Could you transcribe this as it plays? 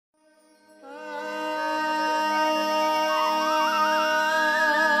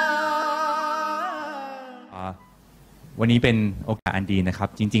วันนี้เป็นโอกาสอันดีนะครับ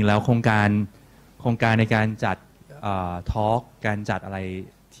จริงๆแล้วโครงการในการจัดทอล์กการจัดอะไร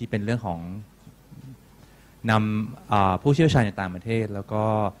ที่เป็นเรื่องของนำผู้เชี่ยวชาญจากต่างประเทศแล้วก็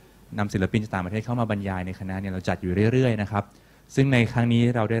นำศิลปินจากต่างประเทศเข้ามาบรรยายในคณะเนี่ยเราจัดอยู่เรื่อยๆนะครับซึ่งในครั้งนี้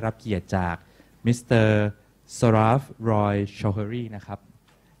เราได้รับเกียรติจากมิสเตอร์ Saurav Roy Chowdhury นะครับ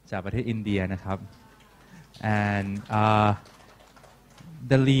จากประเทศอินเดียนะครับ and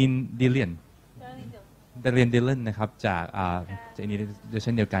Darlene Dhillon นะครับจากอินเดียเ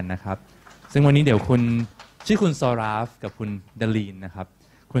ช่นเดียวกันนะครับซึ่งวันนี้เดี๋ยวคุณชื่อคุณ Saurav กับคุณ Darlene นะครับ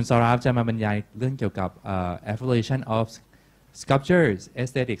คุณ Saurav จะมาบรรยายเรื่องเกี่ยวกับ evaluation of sculptures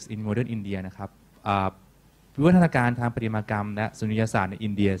aesthetics in modern India นะครับวิวัฒนาการทางประติมากรรมและสุริยศาสตร์ในอิ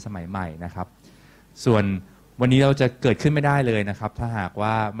นเดียสมัยใหม่นะครับส่วนวันนี้เราจะเกิดขึ้นไม่ได้เลยนะครับถ้าหากว่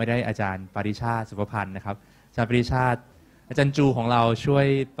าไม่ได้อาจารย์ปริชาติสุภพันธ์นะครับอาจารย์ปริชาติอาจารย์จูของเราช่วย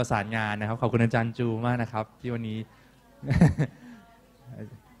ประสานงานนะครับขอบคุณอาจารย์จูมากนะครับที่วันนี้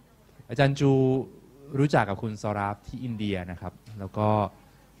อาจารย์จูรู้จักกับคุณซอราฟที่อินเดียนะครับแล้วก็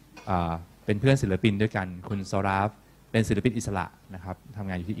เป็นเพื่อนศิลปินด้วยกันคุณซอราฟเป็นศิลปินอิสระนะครับทำ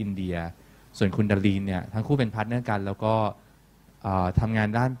งานอยู่ที่อินเดียส่วนคุณดารีนเนี่ยทั้งคู่เป็นพาร์ทเนอร์กันแล้วก็ทำงาน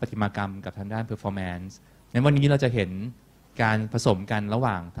ด้านประติมากรรมกับทางด้าน performance ในวันนี้เราจะเห็นการผสมกันระห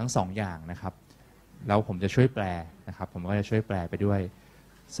ว่างทั้งสองอย่างนะครับแล้วผมจะช่วยแปลนะครับผมก็จะช่วยแปลไปด้วย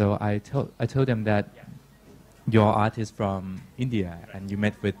so I told them that your art is from India and you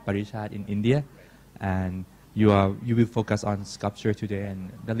met with Parishad in India and you will focus on sculpture today and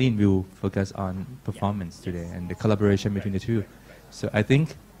Darlene will focus on performance today and the collaboration between the two so I think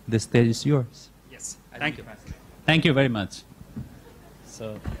the stage is yours. Yes, thank you. Thank you very much. So,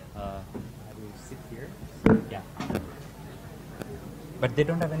 I will sit here. Yeah. But they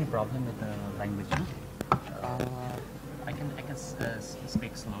don't have any problem with the language, no? I can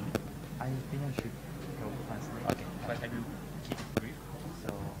speak slowly. I think I should go translate. Okay, but I will keep it brief. So,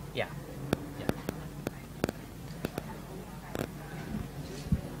 yeah.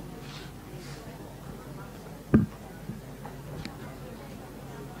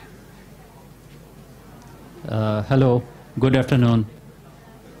 Hello, good afternoon.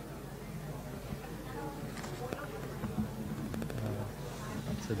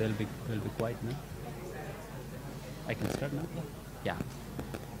 So they'll be quiet now. I can start now. Yeah.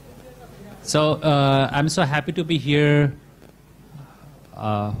 So I'm so happy to be here.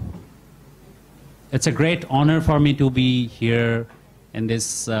 It's a great honor for me to be here in this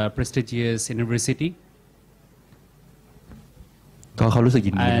prestigious university. ก็เขารู้สึก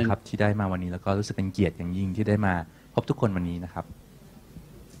ยินดีนะครับที่ได้มาวันนี้แล้วก็รู้สึกเป็นเกียรติอย่างยิ่งที่ได้มาพบทุกคนวันนี้นะครับ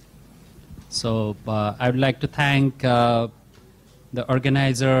So I would like to thank the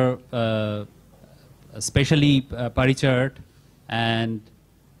organizer, especially Parichard and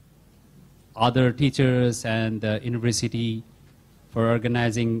other teachers and the university for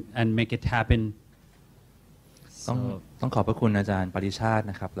organizing and make it happen. ต้องขอบพระคุณอาจารย์ปริชาติ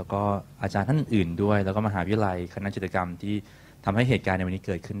นะครับแล้วก็อาจารย์ท่านอื่นด้วยแล้วก็มหาวิทยาลัยคณะจิตรกรรมที่ทำให้เหตุการณ์ในวันนี้เ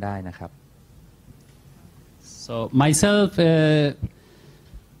กิดขึ้นได้นะครับ So myself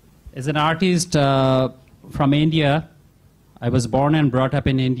is an artist from India. I was born and brought up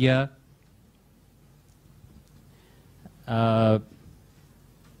in India.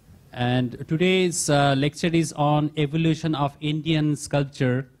 And today's lecture is on evolution of Indian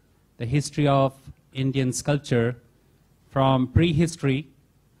sculpture, the history of Indian sculpture from prehistory.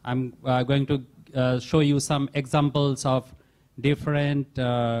 I'm going to show you some examples of different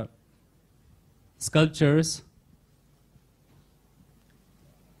sculptures.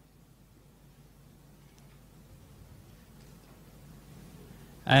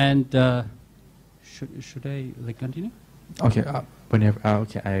 And should I continue? Okay,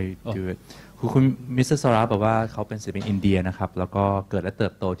 okay, I do it. คุณมิสเตอร์ซอราบอกว่าเขาเป็นศิลปินอินเดียนะครับแล้วก็เกิดและเติ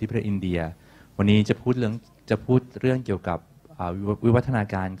บโตที่ประเทศอินเดียวันนี้จะพูดเรื่องเกี่ยวกับวิวัฒนา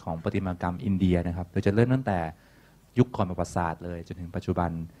การของประติมากรรมอินเดียนะครับโดยจะเริ่มตั้งแต่ยุคก่อนประวัติศาสตร์เลยจนถึงปัจจุบั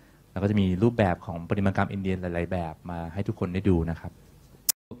นแล้วก็จะมีรูปแบบของประติมากรรมอินเดียหลายๆแบบมาให้ทุกคนได้ดูนะครับ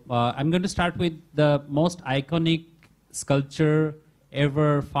I'm going to start with the most iconic sculpture ever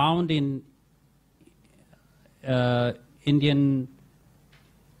found in Indian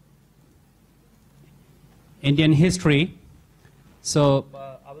history. So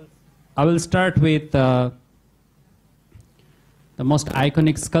I will start with the most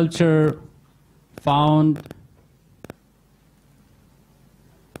iconic sculpture found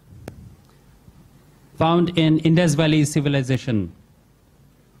in Indus Valley civilization.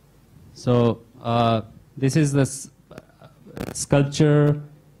 So this is the sculpture,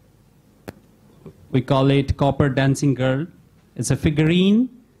 we call it Copper Dancing Girl. It's a figurine.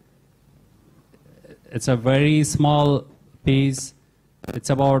 It's a very small piece.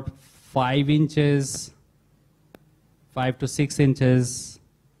 It's about 5 inches, 5 to 6 inches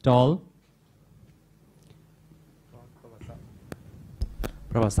tall.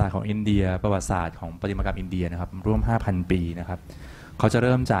 ประวัติศาสตร์ของอินเดียประวัติศาสตร์ของประติมากรรมอินเดียนะครับร่วม 5,000 ปีนะครับเขาจะเ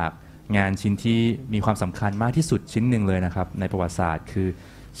ริ่มจากงานชิ้นที่มีความสำคัญมากที่สุดชิ้นหนึ่งเลยนะครับในประวัติศาสตร์คือ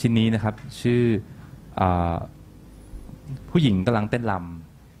ชิ้นนี้นะครับชื่อผู้หญิงกำลังเต้นร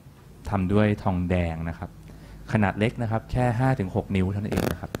ำทำด้วยทองแดงนะครับขนาดเล็กนะครับแค่ 5-6 นิ้วเท่านั้นเอง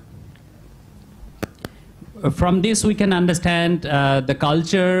นะครับ From this we can understand the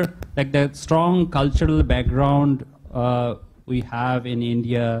culture, like the strong cultural background we have in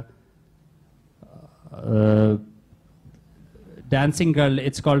India. Dancing girl,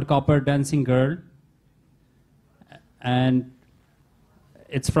 it's called Copper Dancing Girl, and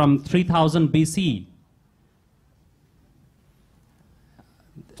it's from 3000 BC.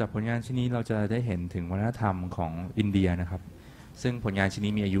 จากผลงานชิ้นนี้เราจะได้เห็นถึงวัฒนธรรมของอินเดียนะครับซึ่งผลงานชิ้น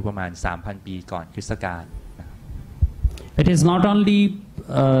นี้มีอายุประมาณ 3,000 ปีก่อนคริสตกาล It is not only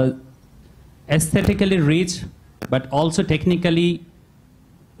aesthetically rich, but also technically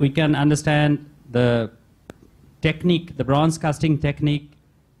we can understand the technique, the bronze casting technique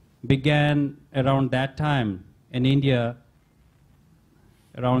began around that time in India,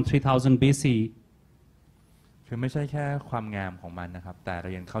 around 3000 BC. คือไม่ใช่แค่ความงามของมันนะครับแต่เรา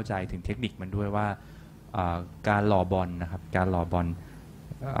ยังเข้าใจถึงเทคนิคมันด้วยว่าการหล่อบอลนะครับการหล่อบอล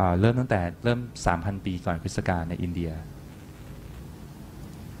เริ่มตั้งแต่เริ่ม 3,000 ปีก่อนคริสตกาลในอินเดีย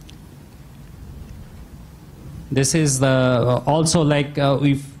This is the also like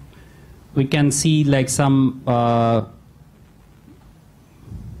we can see like some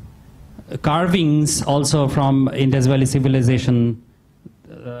carvings also from Indus Valley civilization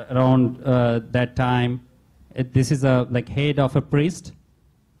around that time. This is a like head of a priest.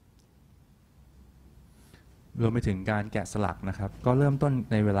 รวมไปถึงการแกะสลักนะครับก็เริ่มต้น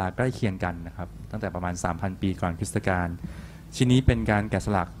ในเวลาใกล้เคียงกันนะครับตั้งแต่ประมาณ 3,000 ปีก่อนคริสตกาลชิ้นนี้เป็นการแกะส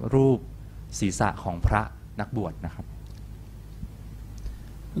ลักรูปศีรษะของพระนักบวชนะครับ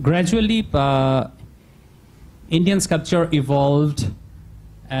Gradually, Indian sculpture evolved,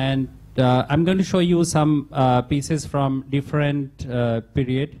 and I'm going to show you some pieces from different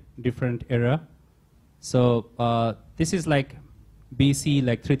period, different era. So this is like BC,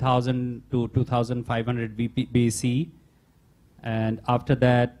 like 3000 to 2500 BC, and after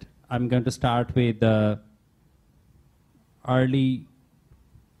that, I'm going to start with the early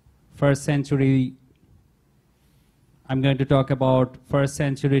 1st century. I'm going to talk about 1st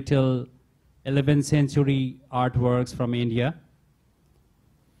century till 11th century artworks from India.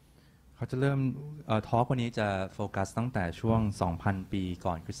 เขาจะเริ่มทอล์กวันนี้จะโฟกัสตั้งแต่ช่วง 2,000 ปี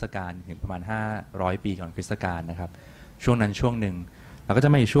ก่อนคริสตกาลถึงประมาณ 500 ปีก่อนคริสตกาลนะครับช่วงนั้นช่วงหนึ่งแล้วก็จะ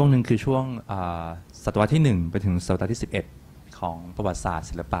มาอีกช่วงหนึ่งคือช่วงศตวรรษที่ 1 ไปถึงศตวรรษที่ 11 ของประวัติศาสตร์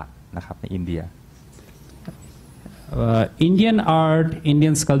ศิลปะนะครับในอินเดีย Indian art,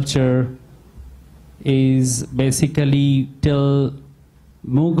 Indian sculpture is basically till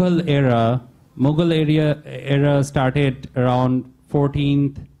Mughal era. Mughal era started around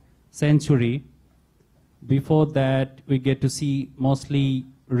 14th century. Before that, we get to see mostly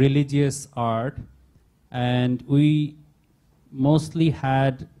religious art, and we mostly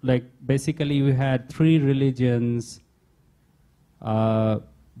had like basically we had 3 religions: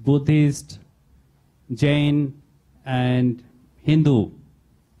 Buddhist, Jain, and Hindu.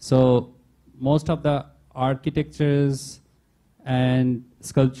 So most of the architectures and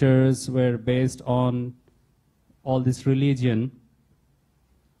sculptures were based on all this religion,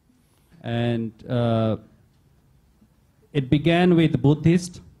 and it began with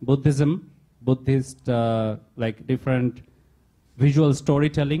Buddhism, like different visual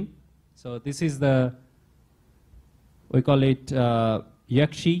storytelling. So this is we call it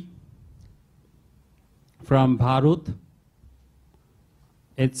Yakshi from Bharat.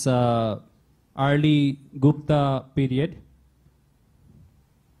 It's early Gupta period.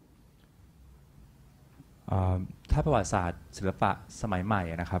 ถ้าประวัติศาสตร์ศิลปะสมัยใหม่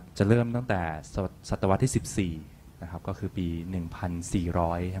นะครับจะเริ่มตั้งแต่ศตวรรษที่ 14 นะครับก็คือปี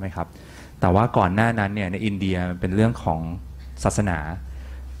 1,400 ใช่ไหมครับแต่ว่าก่อนหน้านั้นเนี่ยในอินเดียเป็นเรื่องของศาสนา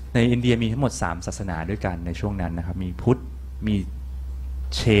ในอินเดียมีทั้งหมด 3 ศาสนาด้วยกันในช่วงนั้นนะครับมีพุทธมี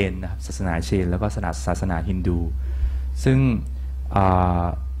เชนนะครับศาสนาเชนแล้วก็ศาสนาฮินดูซึ่ง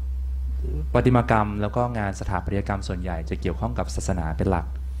ประติมากรรมแล้วก็งานสถาปัตยกรรมส่วนใหญ่จะเกี่ยวข้องกับศาสนาเป็นหลัก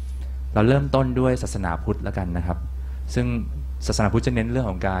เราเริ่มต้นด้วยศาสนาพุทธแล้วกันนะครับซึ่งศาสนาพุทธจะเน้นเรื่อง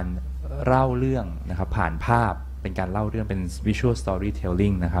ของการเล่าเรื่องนะครับผ่านภาพเป็นการเล่าเรื่องเป็น visual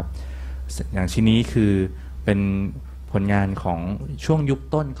storytelling นะครับอย่างชิ้นนี้คือเป็นผลงานของช่วงยุค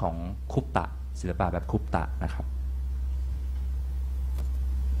ต้นของคุปตะศิลปะแบบคุปตะนะครับ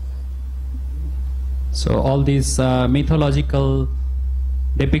So all these mythological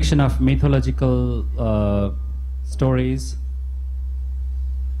depiction of mythological stories.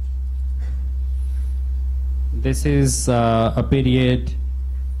 This is a period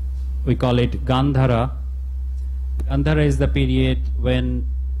we call it Gandhara. Gandhara is the period when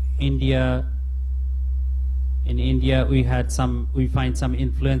in India we find some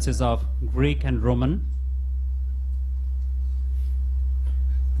influences of Greek and Roman.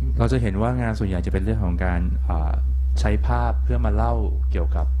 เราจะเห็นว่างานส่วนใหญ่จะเป็นเรื่องของการใช้ภาพเพื่อมาเล่าเกี่ยว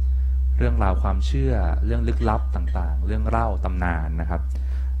กับเรื่องราวความเชื่อเรื่องลึกลับต่างๆเรื่องเล่าตำนานนะครับ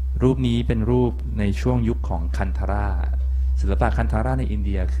รูปนี้เป็นรูปในช่วงยุคของคันธาราศิลปะคันธาราในอินเ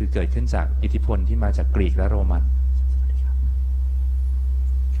ดียคือเกิดขึ้นจากอิทธิพลที่มาจากกรีกและโรมัน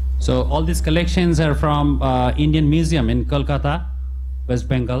So all these collections are from Indian Museum in Kolkata, West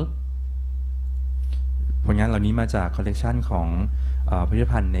Bengal. ผลงานเหล่านี้มาจากคอลเลกชันของพิพิธ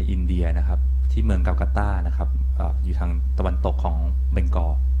ภัณฑ์ในอินเดียนะครับที่เมืองกัลกัตตานะครับอยู่ทางตะวันตกของเบงกอ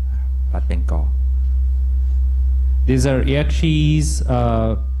ลรัฐเบงกอล These are yakshis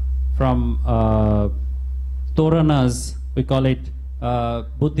from Toranas, we call it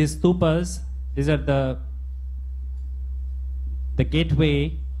Buddhist stupas. These are the gateway.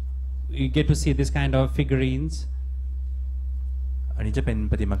 You get to see this kind of figurines. อันนี้จะเป็น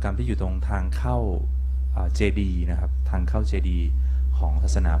ประติมากรรมที่อยู่ตรงทางเข้าเจดีย์นะครับทางเข้าเจดีย์ของศา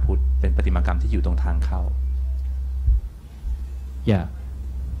สนาพุทธเป็นประติมากรรมที่อยู่ตรงทางเข้า Yeah.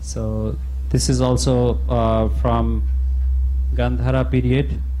 So this is also from Gandhara period.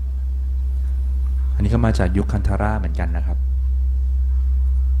 อันนี้ก็มาจากยุคคันธาราเหมือนกันนะครับ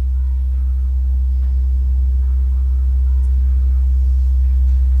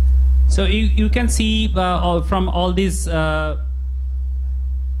So you can see from all these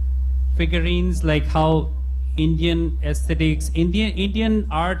figurines like how Indian aesthetics, Indian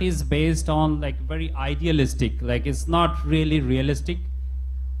art is based on like very idealistic, like it's not really realistic.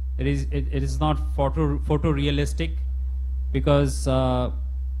 It is not photorealistic because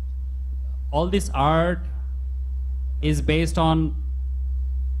all this art is based on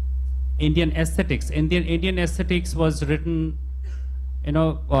Indian aesthetics. Indian aesthetics was written, you know,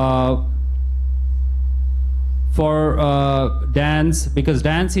 for dance, because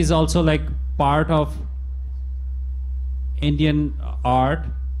dance is also like part of Indian art.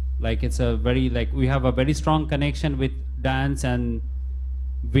 Like it's a very we have a very strong connection with dance and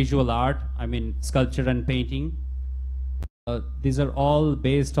visual art. I mean sculpture and painting. These are all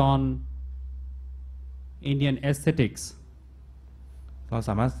based on Indian aesthetics. เราส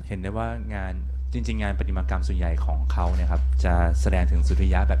ามารถเห็นได้ว่างานจริงๆงานประติมากรรมส่วนใหญ่ของเขาเนี่ยครับจะแสดงถึงสุนทรี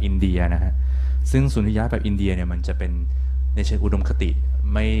ยะแบบอินเดียนะฮะซึ่งสุนทรียะแบบอินเดียเนี่ยมันจะเป็นในเชิงอุดมคติ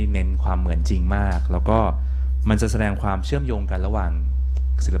ไม่เน้นความเหมือนจริงมากแล้วก็มันจะแสดงความเชื่อมโยงกันระหว่าง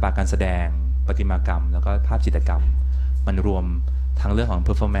ศิลปะการแสดงประติมากรรมแล้วก็ภาพจิตรกรรมมันรวมทั้งเรื่องของ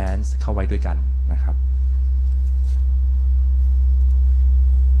performance เข้าไว้ด้วยกันนะครับ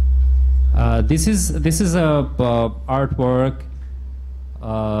This is a artwork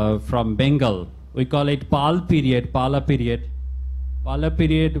from Bengal. We call it Pala period. Pala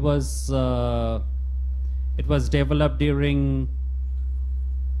period was it was developed during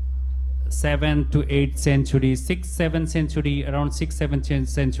 7th to 8th century, 6th, 7th century, around 6th, 7th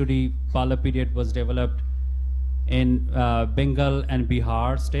century. Pala period was developed in Bengal and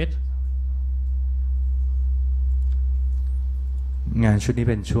Bihar state. งานชุดนี้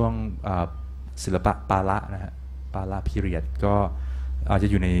เป็นช่วงศิลปะปาละนะฮะปาละพีเรียดก็อาจจะ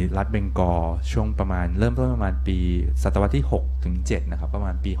อยู่ในรัฐเบงกอลช่วงประมาณเริ่มต้นประมาณปีศตวรรษที่6ถึง7นะครับประม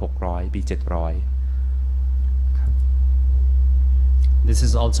าณปี600ปี700 This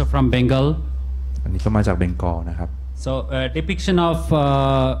is also from Bengal. อันนี้ก็มาจากเบงกอลนะครับ So depiction of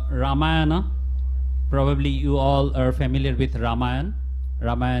Ramayana. Probably you all are familiar with Ramayana.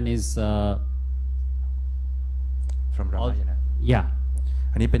 Ramayana is from Ramayana. Yeah.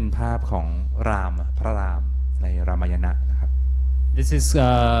 อันนี้เป็นภาพของรามพระรามในรามายณะนะครับ This is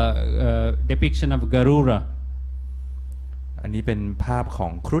depiction of Garuda. อันนี้เป็นภาพขอ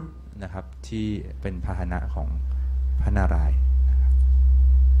งครุฑนะครับที่เป็นพาหนะของพระนารายณ์นะครับ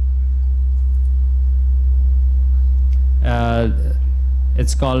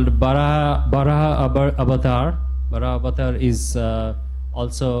It's called Baraha Avatar. Baraha Avatar is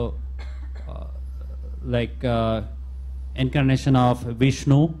also like incarnation of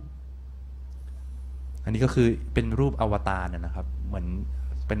Vishnu. อันนี้ก็คือเป็นรูปอวตารนะครับเหมือน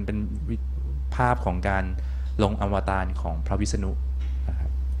เป็นภาพของการลงอวตารของพระวิษณุนะครั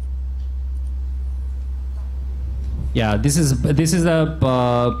บ Yeah, this is a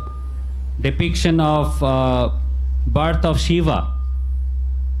depiction of birth of Shiva.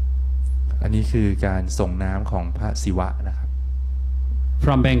 อันนี้คือการส่งน้ำของพระศิวะนะครับ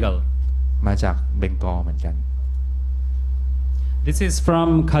from Bengal. มาจากเบงกอลเหมือนกัน This is from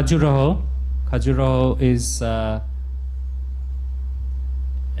Khajuraho. Khajuraho is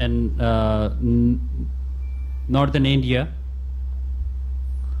in northern India.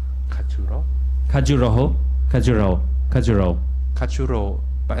 คัจูโร Khajuraho, Khajuraho, Khajuraho. คัจูโร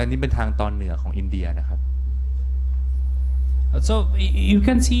อันนี้เป็นทางตอนเหนือของอินเดียนะครับ So you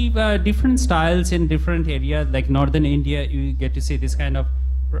can see different styles in different areas. Like northern India, you get to see this kind of.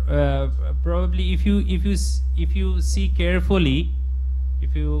 Probably, if you see carefully,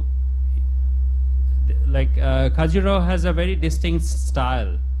 if you like, Khajuraho has a very distinct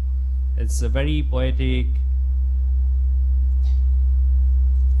style. It's a very poetic.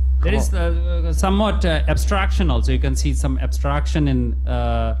 There is somewhat abstraction also. You can see some abstraction in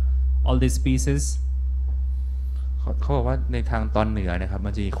all these pieces. เขาบอกว่าในทางตอนเหนือนะครับมั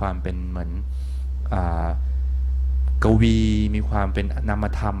นจะมีความเป็นเหมือนกวีมีความเป็นนาม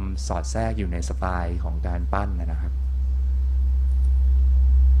ธรรมสอดแทรกอยู่ในสไตล์ของการปั้นนะครับ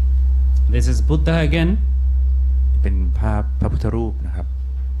This is Buddha again. เป็นภาพพระพุทธรูปนะครับ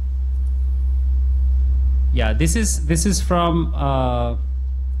Yeah, this is from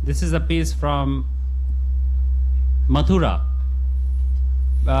this is a piece from Mathura.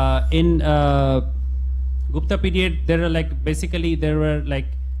 In Gupta period, there are like basically there were like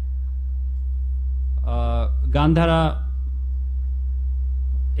Gandhara.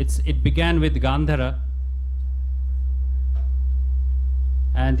 It began with Gandhara,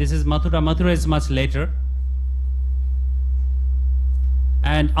 and this is Mathura. Mathura is much later,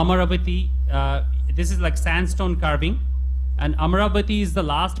 and Amaravati. This is like sandstone carving, and Amaravati is the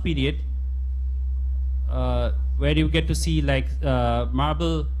last period where you get to see like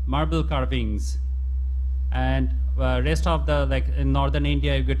marble carvings, and rest of the like in northern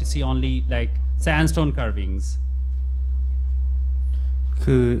India you get to see only like sandstone carvings.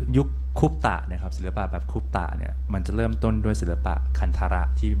 คือยุคคุปตะนะครับศิลปะแบบคุปตะเนี่ยมันจะเริ่มต้นด้วยศิลปะคันธาระ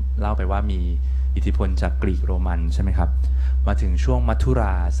ที่เล่าไปว่ามีอิทธิพลจากกรีกโรมันใช่ไหมครับมาถึงช่วงมัทุร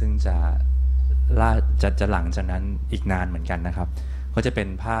าซึ่งจะหลังจากนั้นอีกนานเหมือนกันนะครับก็จะเป็น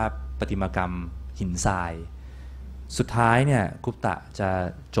ภาพประติมากรรมหินทรายสุดท้ายเนี่ยกุปตะจะ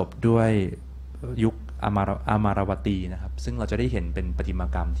จบด้วยยุคอมารวตีนะครับซึ่งเราจะได้เห็นเป็นประติมา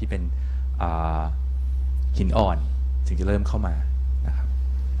กรรมที่เป็นหินอ่อนถึงจะเริ่มเข้ามานะครับ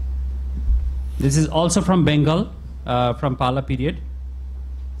This is also from Bengal, from Pala period.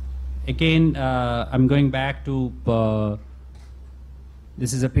 Again, I'm going back to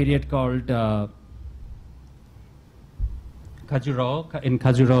this is a period called Khajuraho. In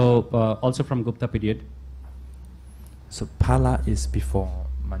Khajuraho, also from Gupta period. So Pala is before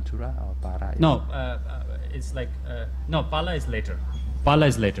Mantura or Para? No, it's like no. Pala is later. Pala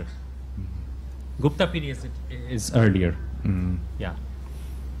is later. Gupta period is earlier. Yeah.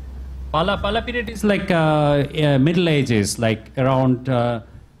 Pala period is like Middle Ages, like around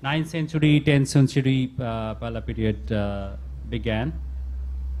 9th century, 10th century. Pala period began.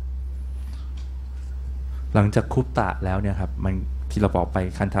 หลังจากคุปตะแล้วเนี่ยครับมันที่เราบอกไป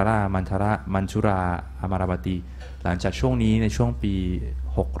คันธารามันชุราอามาราวตีหลังจากช่วงนี้ในช่วงปี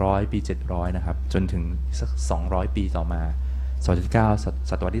600ปี700นะครับจนถึงสัก200ปีต่อมา2.9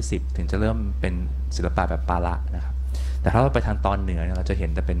ศตวรรษที่10ถึงจะเริ่มเป็นศิลปะแบบปาละนะครับแต่ถ้าเราไปทางตอนเหนือเราจะเห็น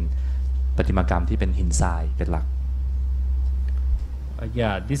แต่เป็นประติมากรรมที่เป็นหินทรายเป็นหลัก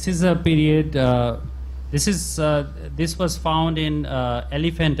Yeah, this is a period. This was found in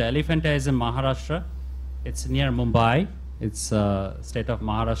Elephanta. Elephanta is in Maharashtra. It's near Mumbai. It's state of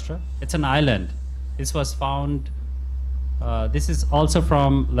Maharashtra. It's an island. This was found. This is also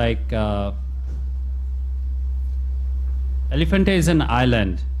from like Elephanta is an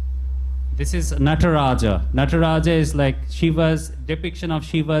island. This is Nataraja. Nataraja is like Shiva's depiction of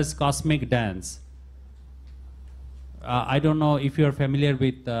Shiva's cosmic dance. I don't know if you're familiar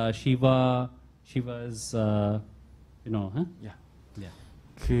with Shiva's, you know, huh? Yeah.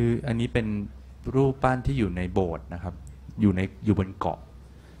 คืออันนี้เป็นรูปปั้นที่อยู่ในโบสถ์นะครับอยู่บนเกาะ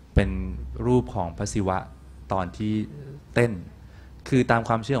เป็นรูปของพระศิวะตอนที่เต้นคือตามค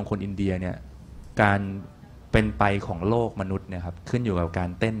วามเชื่อของคนอินเดียเนี่ยการเป็นไปของโลกมนุษย์เนี่ยครับขึ้นอยู่กับการ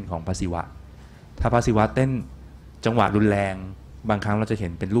เต้นของพระศิวะถ้าพระศิวะเต้นจังหวะรุนแรงบางครั้งเราจะเห็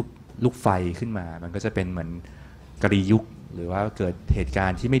นเป็นลูกไฟขึ้นมามันก็จะเป็นเหมือนกรียุคหรือว่าเกิดเหตุการ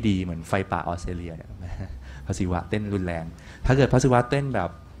ณ์ที่ไม่ดีเหมือนไฟป่าออสเตรเลียเนี่ยพระศิวะเต้นรุนแรงถ้าเกิดพระศิวะเต้นแบบ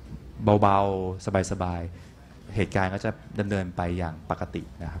เบาๆสบายๆเหตุการณ์ก็จะดำเนินไปอย่างปกติ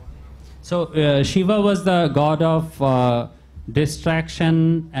นะครับ So Shiva was the god of distraction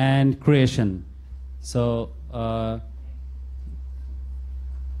and creation. So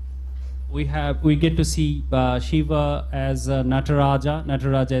we get to see Shiva as Nataraja.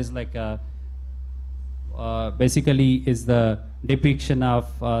 Nataraja is like basically is the depiction of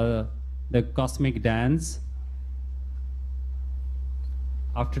the cosmic dance.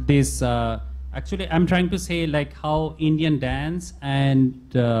 After this, actually, I'm trying to say like how Indian dance and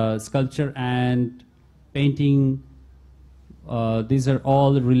sculpture and painting, these are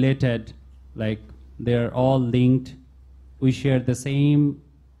all related, like they're all linked. We share the same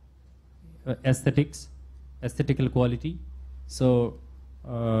aesthetical quality. So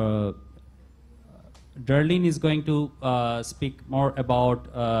Darlene is going to speak more about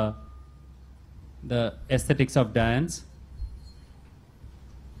the aesthetics of dance.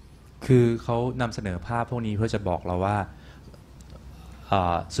 คือเขานำเสนอภาพพวกนี้เพื่อจะบอกเราว่า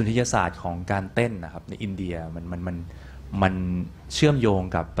สุนทรียศาสตร์ของการเต้นนะครับในอินเดียมันเชื่อมโยง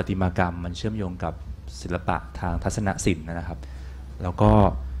กับประติมากรรมมันเชื่อมโยงกับศิลปะทางทัศนศิลป์นะครับแล้วก็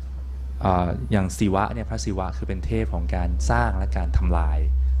อย่างศิวะเนี่ยพระศิวะคือเป็นเทพของการสร้างและการทำลาย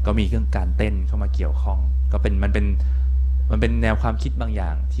ก็มีเรื่องการเต้นเข้ามาเกี่ยวข้องก็มันเป็นแนวความคิดบางอย่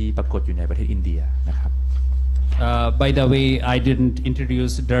างที่ปรากฏอยู่ในประเทศอินเดียนะครับ By the way, I didn't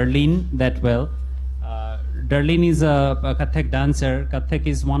introduce Darlene that well. Darlene is a Kathak dancer. Kathak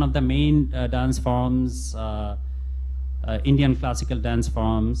is one of the main dance forms, Indian classical dance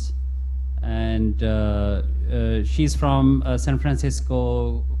forms, and she's from San Francisco,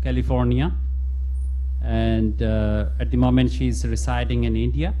 California, and at the moment she's residing in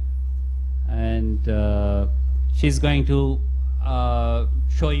India, and she's going to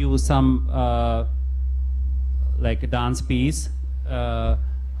show you some like a dance piece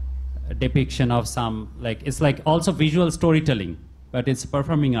depiction of some, like it's like also visual storytelling, but it's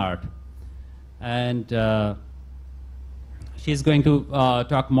performing art, and she's going to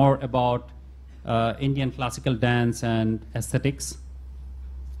talk more about Indian classical dance and aesthetics.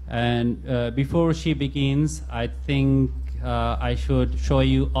 And before she begins, I think I should show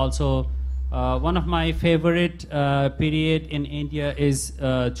you also one of my favorite period in India is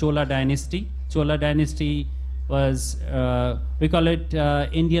Chola dynasty. Chola dynasty was we call it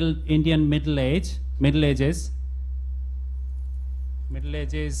Indian Middle Ages. Middle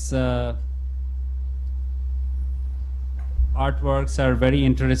Ages artworks are very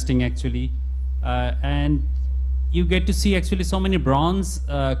interesting actually, and you get to see actually so many bronze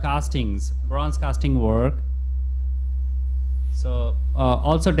casting work. So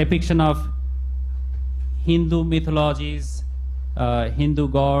also depiction of Hindu mythologies, Hindu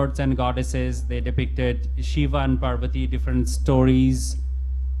gods and goddesses. They depicted Shiva and Parvati, different stories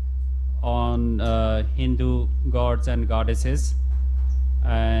on Hindu gods and goddesses.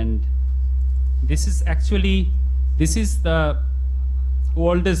 And this is the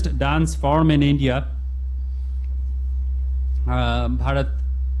oldest dance form in India.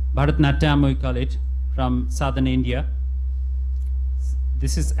 Bharatnatyam we call it, from southern India.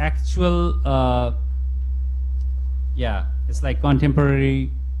 This is actual, it's like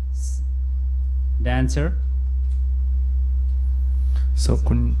contemporary dancer. So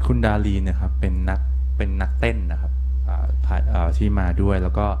คุณดาลีนะครับเป็นนักเต้นนะครับที่มาด้วยแล้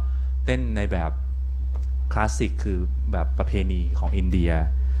วก็เต้นในแบบคลาสสิกคือแบบประเพณีของอินเดีย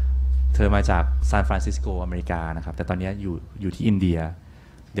เธอมาจากซานฟรานซิสโกอเมริกานะครับแต่ตอนนี้อยู่ที่อินเดีย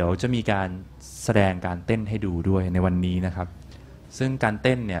เดี๋ยวจะมีการแสดงการเต้นให้ดูด้วยในวันนี้นะครับซึ่งการเ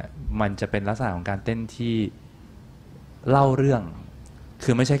ต้นเนี่ยมันจะเป็นลักษณะของการเต้นที่เล่าเรื่องคื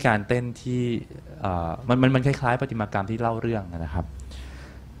อไม่ใช่การเต้นที่มันคล้ายๆประติมากรรมที่เล่าเรื่องนะครับ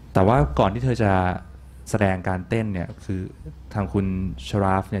แต่ว่าก่อนที่เธอจะแสดงการเต้นเนี่ยคือทางคุณชร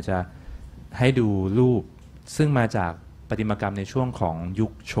าฟเนี่ยจะให้ดูรูปซึ่งมาจากประติมากรรมในช่วงของยุ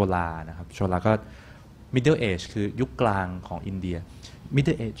คโชลานะครับโชลาก็ Middle Age คือยุคกลางของอินเดีย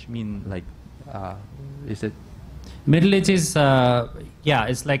Middle Age mean like is it Middle Age is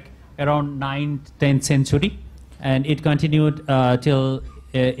it's like around 9th 10th century, and it continued till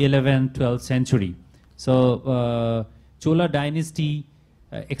 11th 12th century. So Chola dynasty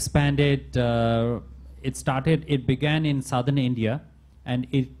expanded. It began in southern India, and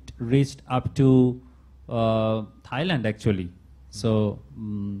it reached up to Thailand actually. So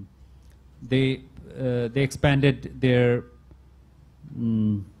they expanded their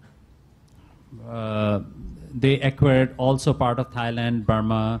they acquired also part of Thailand,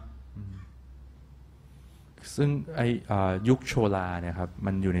 Burma. ซึ่งยุคโชลาเนี่ยครับ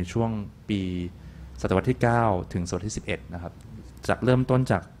มันอยู่ในช่วงปีศตวรรษที่9ถึงศตวรรษที่11นะครับจากเริ่มต้น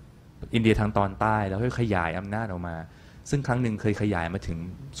จากอินเดียทางตอนใต้แล้วค่อยขยายอำนาจออกมาซึ่งครั้งหนึ่งเคยขยายมาถึง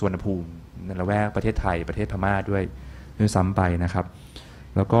สุวรรณภูมิในละแวกประเทศไทยประเทศพม่าด้วยซ้ำไปนะครับ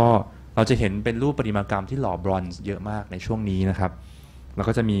แล้วก็เราจะเห็นเป็นรูปประติมากรรมที่หล่อบรอนซ์เยอะมากในช่วงนี้นะครับแล้ว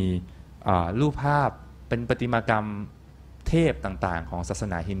ก็จะมี รูปภาพเป็นประติมากรรมเทพต่างๆของศาส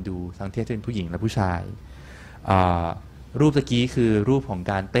นาฮินดูทั้งเทพที่เป็นผู้หญิงและผู้ชายรูปตะกี้คือรูปของ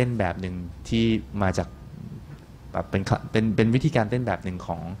การเต้นแบบหนึ่งที่มาจากแบบเป็นวิธีการเต้นแบบหนึ่งข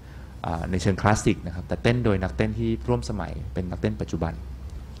องในเชิงคลาสสิกนะครับแต่เต้นโดยนักเต้นที่ร่วมสมัยเป็นนักเต้นปัจจุบัน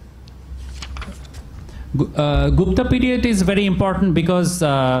Gupta period is very important because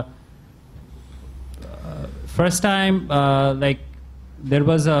first time like there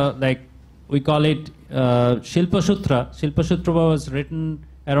was a like we call it Shilpa Sutra. Shilpa Sutra was written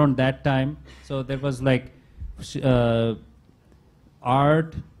around that time, so there was like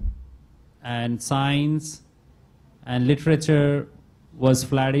art and science and literature was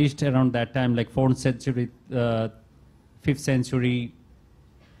flourished around that time, like 4th century, 5th century,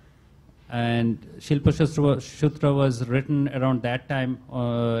 and Shilpa Sutra was written around that time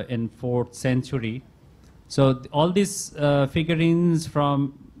in 4th century. So all these figurines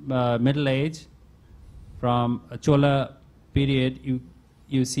from Middle Age, from Chola period,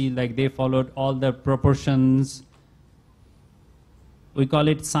 you see like they followed all the proportions. We call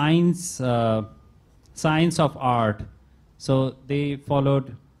it science of art. So they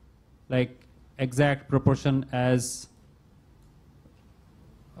followed like exact proportion as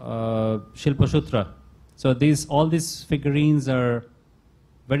Shilpa Sutra. So all these figurines are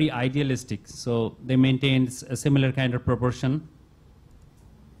very idealistic. So they maintained a similar kind of proportion.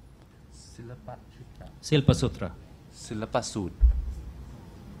 Shilpa Sutra. ศิลปสูตร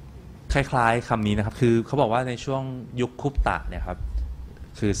คล้ายๆคำนี้นะครับคือเขาบอกว่าในช่วงยุคคุปตะเนี่ยครับ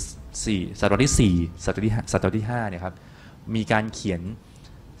คือศตวรรษที่4ศตวรรษที่5เนี่ยครับมีการเขียน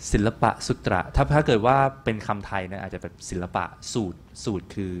ศิลปะสุตระถ้าเกิดว่าเป็นคำไทยนะอาจจะแบบศิลปะสูตร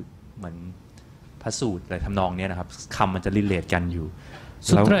คือเหมือนพระสูตรอะไรทำนองนี้นะครับคำมันจะรีเลทกันอยู่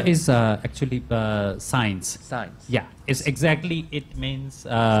Sutra is actually science. Science. Yeah, it's exactly it means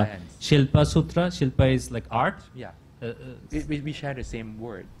Shilpa Sutra. Shilpa is like art. Yeah. We share the same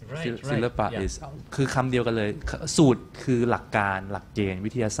word. Right. ศิลปะ is คือคำเดียวกันเลยสูตรคือหลักการหลักเกณฑ์วิ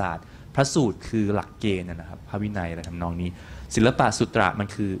ทยาศาสตร์พระสูตรคือหลักเกณฑ์นะครับพระวินัยอะไรทำนองนี้ศิลปะสุตระมัน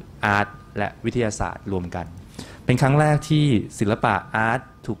คืออาร์ตและวิทยาศาสตร์รวมกันเป็นครั้งแรกที่ศิลปะอาร์ต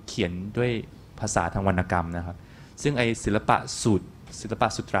ถูกเขียนด้วยภาษาทางวรรณกรรมนะครับซึ่งไอศิลปะ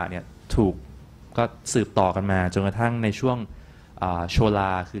สุตระเนี่ยถูกก็สืบต่อกันมาจนกระทั่งในช่วงโชล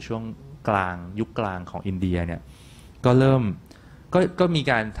าคือช่วงกลางยุคกลางของอินเดียเนี่ยก็เริ่มก็มี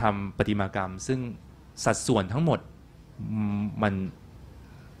การทำประติมากรรมซึ่งสัดส่วนทั้งหมดมัน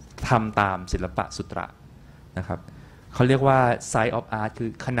ทำตามศิลปะสุตระนะครับเขาเรียกว่า size of art คือ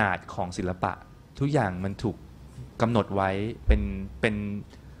ขนาดของศิลปะทุกอย่างมันถูกกำหนดไว้เป็น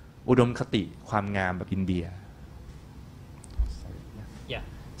อุดมคติความงามแบบอินเดีย Yeah.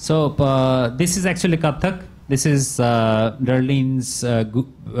 So this is actually Kathak. This is Darlene's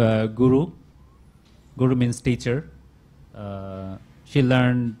guru. Guru means teacher. She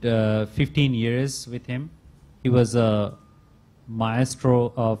learned 15 years with him. He was a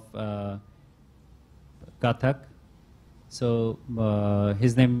maestro of Kathak. So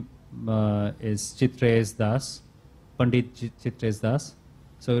his name is Chitresh Das, Pandit Chitresh Das.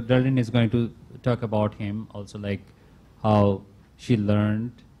 So Darlene is going to talk about him also, like how she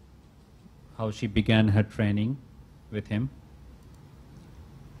learned, how she began her training with him.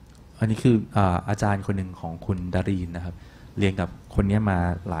 อันนี้คืออาจารย์คนหนึ่งของคุณดารีนนะครับเรียนกับคนนี้มา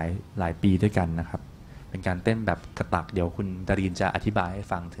หลายปีด้วยกันนะครับเป็นการเต้นแบบกระตักเดี๋ยวคุณดารีนจะอธิบายให้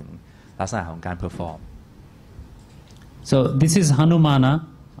ฟังถึงลักษณะของการเพอร์ฟอร์ม So this is Hanumana.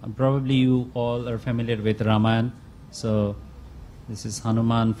 Probably you all are familiar with Ramayana. So this is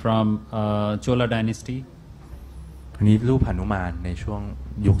Hanuman from Chola dynasty. อันนี้รูปหนุมานในช่วง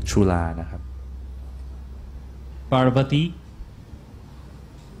ยุคชูลานะครับ Parvati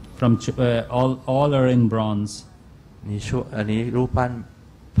from all are in bronze. อันนี้รูปปั้น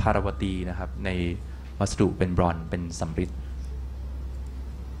พารวตีนะครับในวัสดุเป็นบรอนซ์เป็นสำริด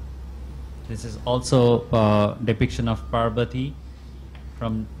This is also a depiction of Parvati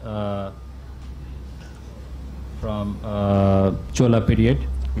from Chola period.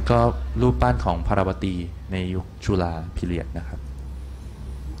 ก็รูปปั้นของพารวตีในยุคชูลาพีเรียดนะครับ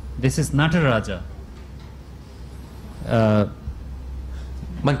This is Nataraja.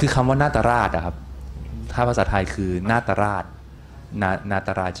 มันคือคำว่านาตราชครับถ้าภาษาไทยคือนาตราชนาต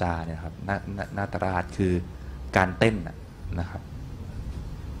ราจาเนี่ยครับนาตราชคือการเต้นนะครับ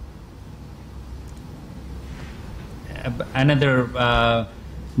Another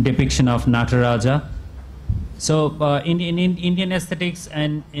depiction of Nataraja. So in Indian aesthetics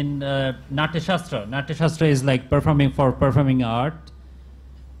and in Natya Shastra is like performing art,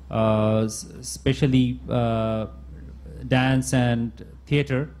 especially dance and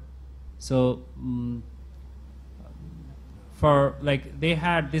theater. So for like they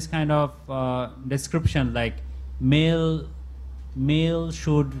had this kind of description like male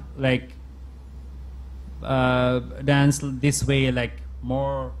should like dance this way, like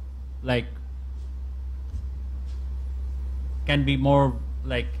more like can be more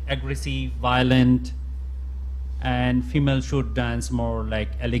like aggressive, violent, and female should dance more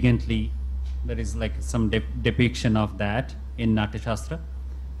like elegantly. There is like some depiction of that in Natya Shastra.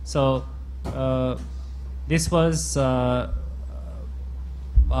 So this was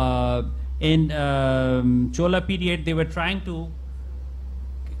in Chola period. They were trying to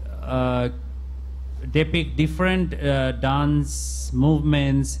depict different dance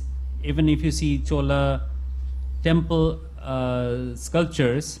movements. Even if you see Chola temple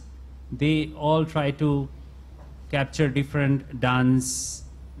sculptures, they all try to capture different dance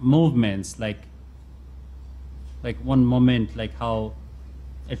movements, like one moment, like how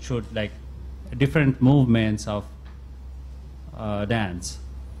it should like different movements of dance.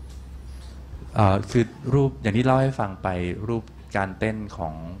 คือรูปอย่างที่เล่าให้ฟังไปรูปการเต้นขอ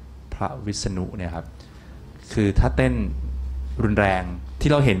งพระวิษณุเนี่ยครับคือถ้าเต้นรุนแรงที่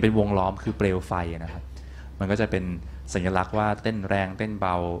เราเห็นเป็นวงล้อมคือเปลวไฟนะครับมันก็จะเป็นสัญลักษณ์ว่าเต้นแรงเต้นเบ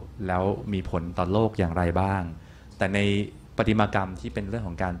าแล้วมีผลต่อโลกอย่างไรบ้างแต่ในประติมากรรมที่เป็นเรื่องข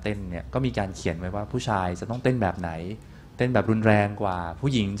องการเต้นเนี่ยก็มีการเขียนไว้ว่าผู้ชายจะต้องเต้นแบบไหนเต้นแบบรุนแรงกว่าผู้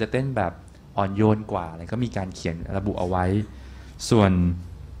หญิงจะเต้นแบบอ่อนโยนกว่าอะไรก็มีการเขียนระบุเอาไว้ส่วน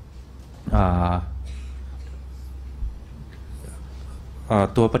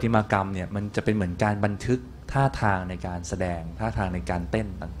ตัวประติมากรรมเนี่ยมันจะเป็นเหมือนการบันทึกท่าทางในการแสดงท่าทางในการเต้น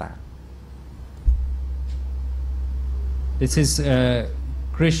ต่างๆ This is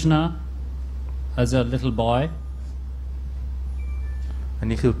Krishna as a little boy. อัน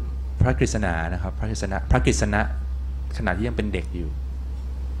นี้คือพระกฤษณานะครับพระกฤษณะขณะที่ยังเป็นเด็กอยู่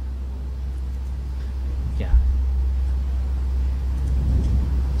Yeah.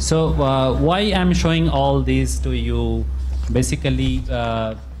 So why I'm showing all these to you? Basically,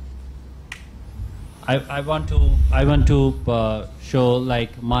 I want to show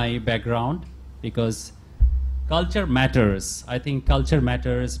like my background because culture matters. I think culture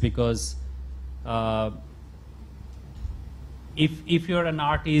matters because if you're an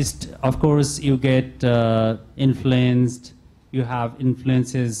artist, of course you get influenced. You have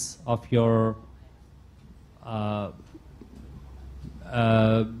influences of your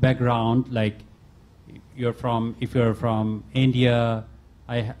background, like if you're from India,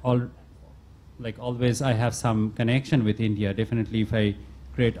 always I have some connection with India. Definitely if I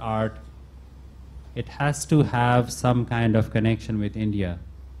create art, it has to have some kind of connection with India.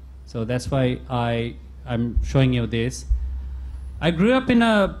 So that's why I'm showing you this. I grew up in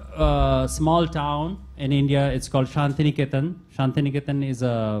a small town in India. It's called Shantiniketan. Shantiniketan is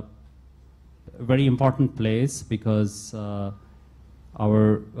a very important place because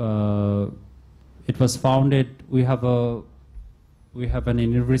it was founded. We have an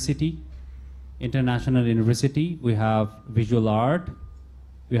university, international university. We have visual art.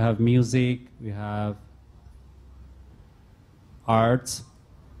 We have music. We have arts.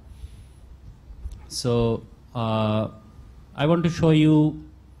 So I want to show you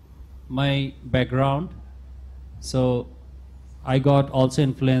my background. So I got also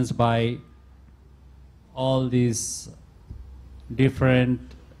influenced by all these different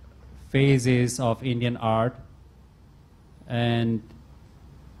phases of Indian art. And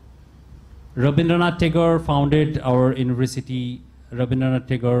Rabindranath Tagore founded our university. Rabindranath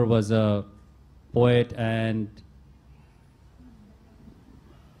Tagore was a poet and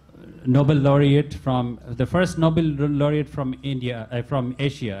Nobel laureate the first Nobel laureate from India, from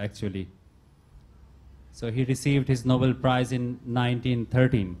Asia actually. So he received his Nobel Prize in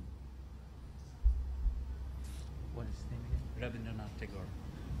 1913. What is his name again? Rabindranath Tagore.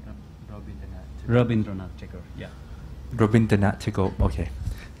 Rabindranath Tagore, yeah. Rabindranath Tagore โอเค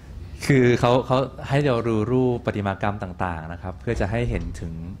คือเขาให้เราดูรูปประติมากรรมต่างๆนะครับเพื่อจะให้เห็นถึ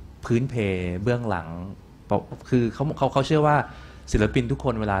งพื้นเพเบื้องหลังคือเขาเชื่อว่าศิลปินทุกค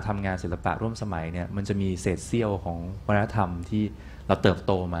นเวลาทำงานศิลปะร่วมสมัยเนี่ยมันจะมีเศษเสี้ยวของวัฒนธรรมที่เราเติบโ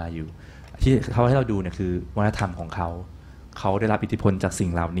ตมาอยู่ที่เขาให้เราดูเนี่ยคือวัฒนธรรมของเขาได้รับอิทธิพลจากสิ่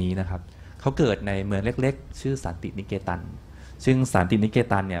งเหล่านี้นะครับเขาเกิดในเมืองเล็กๆชื่อสันตินิเกตันซึ่งสันตินิเก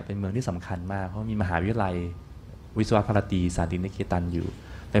ตันเนี่ยเป็นเมืองที่สำคัญมากเพราะมีมหาวิทยาลัยวิศวภารตีสันตินิเกตันอยู่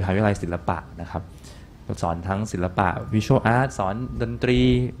เป็นมหาวิทยาลัยศิลปะนะครับสอนทั้งศิลปะวิชวลอาร์ตสอนดนตรี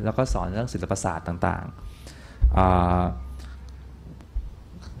แล้วก็สอนเรื่องศิลปศาสตร์ต่างๆ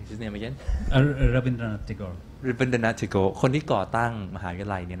His name again? Rabindranath Tagore. Rabindranath Tagore คนที่ก่อตั้งมหาวิทย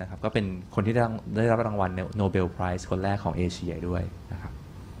าลัยเนี่ยนะครับก็เป็นคนที่ได้รับรางวัลโนเบลไพรส์คนแรกของเอเชียด้วยนะครับ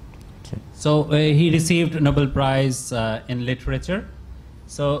okay. So he received Nobel Prize in literature.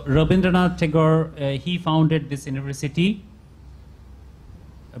 So Rabindranath Tagore, he founded this university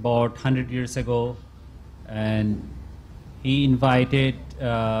about 100 years ago, and he invited.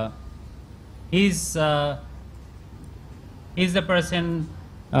 He's the person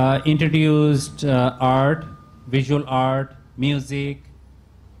introduced art, visual art, music,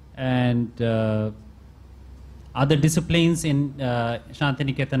 and other disciplines in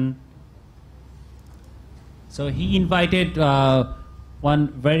Shantiniketan. So he invited one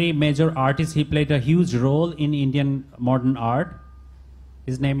very major artist. He played a huge role in Indian modern art.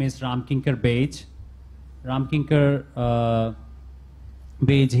 His name is Ramkinkar Bej. Ramkinkar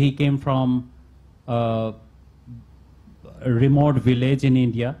Bej, he came from a remote village in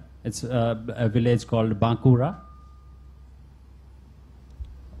India. It's a village called Bankura.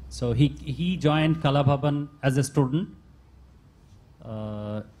 So he joined Kala Bhavan as a student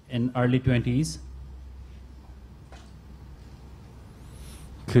in early 20s.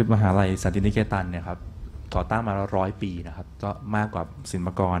 คือมหาลัยสันตินิเคตันเนี่ยครับก่อตั้งมาแล้ว100 ปีนะครับก็มากกว่าศิลป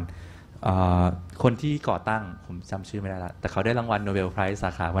ากรคนที่ก่อตั้งผมจำชื่อไม่ได้ละแต่เขาได้รางวัลโนเบลไพรส์สา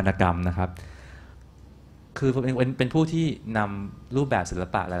ขาวรรณกรรมนะครับคือเป็นผู้ที่นำรูปแบบศิล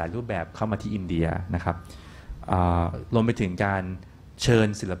ปะหลายๆรูปแบบเข้ามาที่อินเดียนะครับรวมไปถึงการเชิญ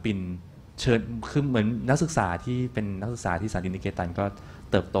ศิลปินคือเหมือนนักศึกษาที่เป็นนักศึกษาที่สันตินิเคตันก็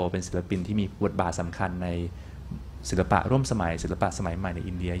เติบโตเป็นศิลปินที่มีบทบาทสำคัญในศิลปะร่วมสมัยศิลปะสมัยใหม่ใน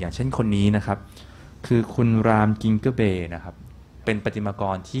อินเดียอย่างเช่นคนนี้นะครับคือคุณรามกิงเกอร์เบย์นะครับเป็นประติมาก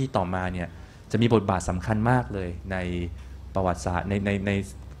รที่ต่อมาเนี่ยจะมีบทบาทสำคัญมากเลยในประวัติศาสตร์ใน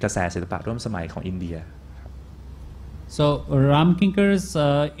กระแสศิลปะร่วมสมัยของอินเดีย So Ramkinkar's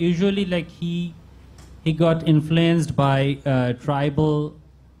usually like he got influenced by tribal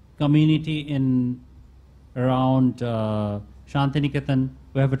community in around Shantiniketan.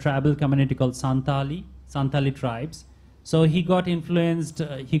 We have a tribal community called Santali tribes. So he got influenced,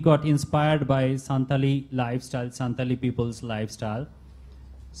 he got inspired by Santali lifestyle, Santali people's lifestyle.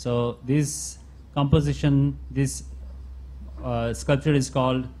 So this composition, this sculpture is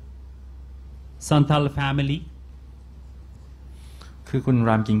called Santal Family. คือคุณ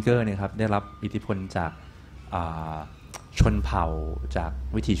รามกิงเกอร์เนี่ยครับได้รับอิทธิพลจากชนเผ่าจาก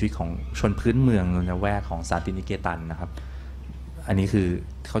วิถีชีวิตของชนพื้นเมืองในละแวกของสันตินิเคตันนะครับอันนี้คือ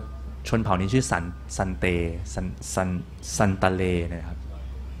เขาชนเผ่านี้ชื่อซันเตซันตาเลนะครับ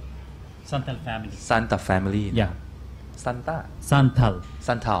Santal Family. Santa Family. Yeah. Santa. Santal.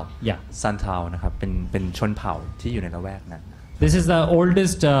 Santal. Yeah. Santal นะครับเป็นชนเผ่าที่อยู่ในละแวกนั้น This is the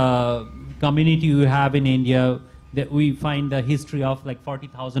oldest community we have in India. That we find the history of like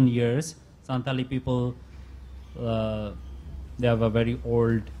 40,000 years. Santali people, they have a very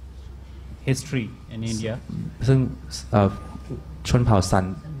old history in India. ซึ่งชนเผ่า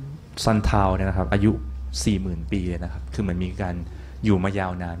ซันทาวเนี่ยนะครับอายุ 40,000 ปีเลยนะครับคือเหมือนมีการอยู่มายา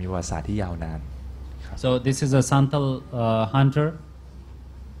วนานมีประวัติศาสตร์ที่ยาวนาน So this is a Santal hunter.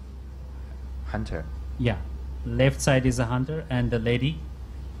 Hunter. Yeah. Left side is a hunter and the lady.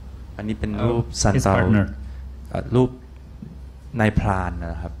 อันนี้เป็นรูปซัน his ทาว partner. รูปนายพราน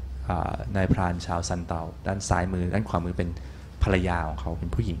นะครับนายพรานชาวซันเตาด้านซ้ายมือด้านขวามือเป็นภรรยาของเขาเป็น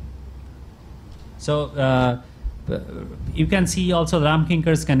ผู้หญิง So you can see also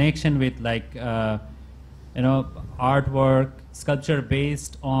Ramkinkar's connection with like artwork, sculpture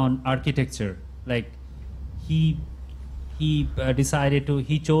based on architecture. Like he decided to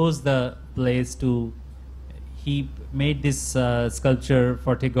he chose the place to he made this sculpture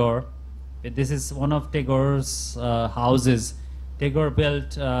for Tagore. This is one of Tagore's houses. Tagore built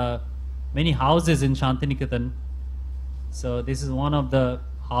many houses in Shantiniketan. So this is one of the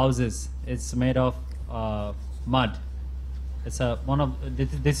houses. It's made of mud. It's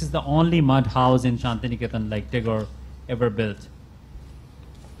this is the only mud house in Shantiniketan like Tagore ever built.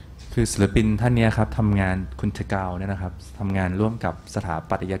 คือศิลปินท่านนี้ครับทำงานคุณเทกาวเนี่ยนะครับทำงานร่วมกับสถา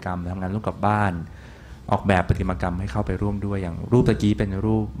ปัตยกรรมทำงานร่วมกับบ้านออกแบบประติมากรรมให้เข้าไปร่วมด้วยอย่างรูปตะกี้เป็น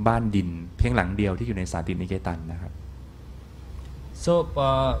รูปบ้านดินเพียงหลังเดียวที่อยู่ในสันตินิเคตันนะครับ So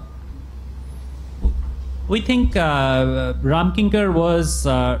we think Ramkinkar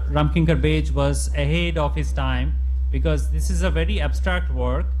Bej was ahead of his time because this is a very abstract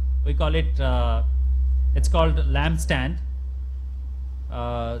work. We call it it's called lampstand.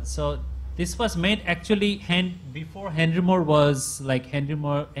 So this was made actually before Henry Moore was like Henry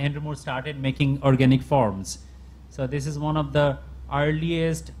Moore started making organic forms. So this is one of the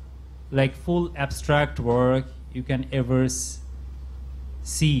earliest like full abstract work you can ever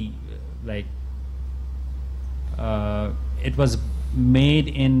see. Like it was made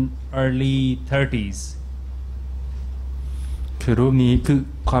in early 30s. คือรูปนี้คือ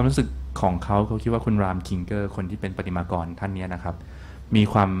ความรู้สึก ของเขาคิดว่าคุณรามคิงเกอร์คนที่เป็นประติมากรท่านนี้นะครับมี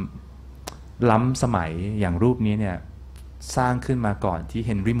ความล้ำสมัยอย่างรูปนี้เนี่ยสร้างขึ้นมาก่อนที่เ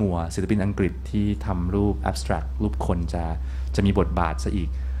ฮนรี่มัวร์ศิลปินอังกฤษที่ทำรูป abstract รูปคนจะมีบทบาทซะอีก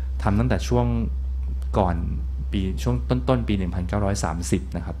ทำตั้งแต่ช่วงก่อนปีช่วงต้นปี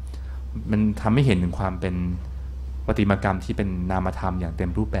 1930 นะครับมันทำให้เห็นถึงความเป็นประติมากรรมที่เป็นนามธรรมอย่างเต็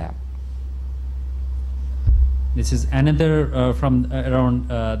มรูปแบบ This is another from around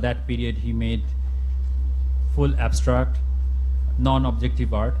that period he made full abstract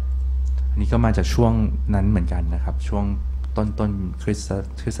non-objective art อันนี้ก็มาจากช่วงนั้นเหมือนกันนะครับช่วงต้นคริสต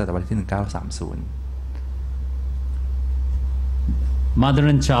ศตวรรษที่ 1930 Mother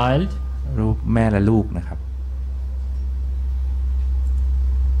and child รูปแม่และลูกนะครับ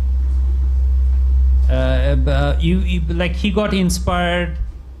like he got inspired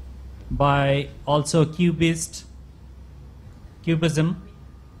by also cubism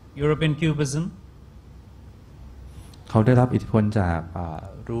European cubism เขาได้รับอิทธิพลจาก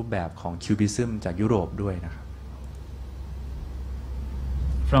รูปแบบของคิวบิซึมจากยุโรปด้วยนะครับ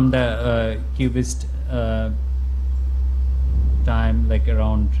from the cubist time like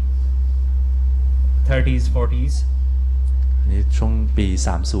around 30s 40s อันนี้ช่วงปี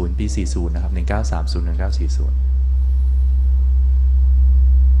 30 ปี 40 นะครับ 1930 1940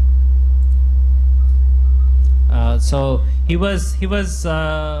 so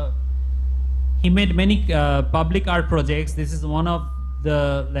he made many public art projects. This is one of the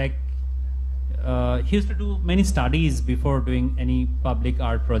like he used to do many studies before doing any public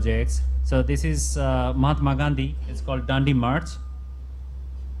art projects. So this is Mahatma Gandhi. It's called Dandi March.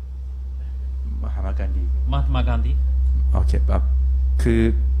 Mahatma Gandhi. Mahatma Gandhi. โอเคครับคือ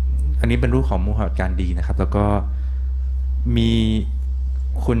อันนี้เป็นรูปของมูฮัมหมัดการดีนะครับแล้วก็มี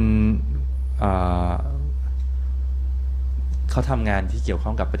คุณเขาทำงานที่เกี่ยวข้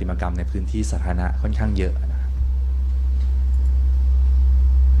องกับประติมากรรมในพื้นที่สาธารณะค่อนข้างเยอะนะครับ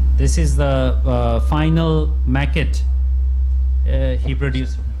This is the final maquette he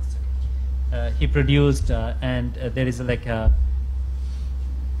produced and there is like a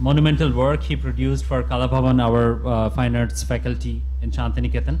monumental work he produced for Kalabhavan, our fine arts faculty in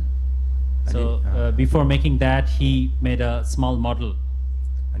Shantiniketan. So before making that, he made a small model.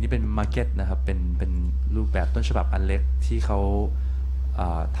 อันนี้เป็นมาร์เก็ตนะครับเป็นรูปแบบต้นฉบับอันเล็กที่เขา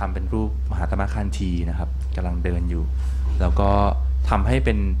ทำเป็นรูปมหาตมะคันธีนะครับกำลังเดินอยู่แล้วก็ทำให้เ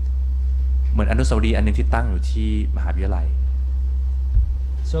ป็นเหมือนอนุสาวรีย์อันนึงที่ตั้งอยู่ที่มหาวิทยาลัย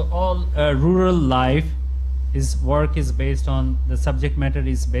So all rural life his work is based on the subject matter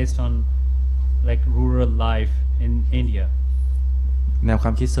is based on like rural life in India แนวคว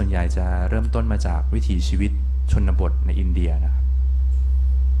ามคิดส่วนใหญ่จะเริ่มต้นมาจากวิถีชีวิตชนบทในอินเดียนะครับ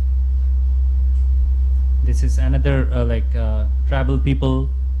This is another like tribal people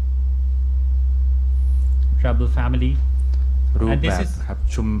tribal family รูปแบบครับ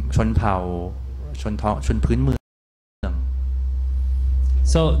ชนเผ่าชนพื้นเมือง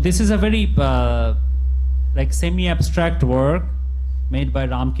So this is a very like semi-abstract work made by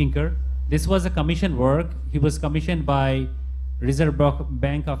Ram Kinkar. This was a commissioned work. He was commissioned by Reserve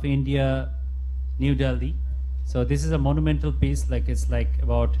Bank of India, New Delhi. So this is a monumental piece, like it's like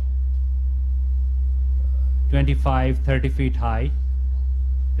about 25-30 feet high.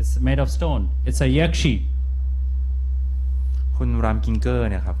 It's made of stone. It's a yakshi. คุณรามกิงเกอร์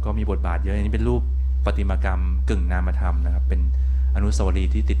เนี่ยครับก็มีบทบาทเยอะอันนี้เป็นรูปประติมากรรมกึ่งนามธรรมนะครับเป็นอนุสาวรี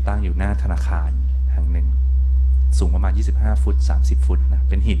ย์ที่ติดตั้งอยู่หน้าธนาคารแห่งหนึ่งสูงประมาณ25 ฟุต 30 ฟุตนะ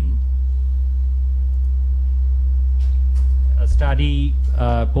เป็นหิน A study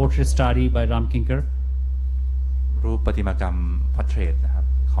portrait study by Ram Kinkar รูปประติมากรรมพอร์เทรตนะครับ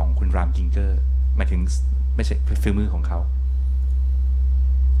ของคุณรามกิงเกอร์หมายถึงไม่ใช่ฝีมือของเขา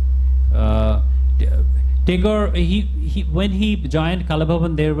Tagore when he joined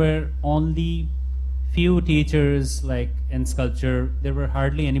Kalabhavan there were only few teachers like in sculpture there were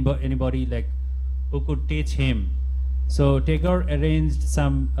hardly anybody like who could teach him so Tagore arranged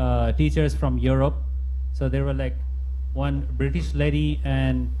some teachers from Europe so there were like one British lady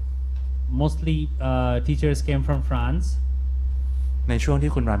and mostly teachers came from France ในช่วง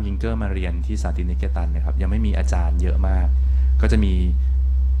ที่คุณรามกิงเกอร์มาเรียนที่สาตินิเกตันนะครับยังไม่มีอาจารย์เยอะมากก็จะมี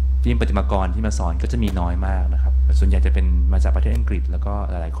ทีมประติมากรที่มาสอนก็จะมีน้อยมากนะครับส่วนใหญ่จะเป็นมาจากประเทศอังกฤษแล้วก็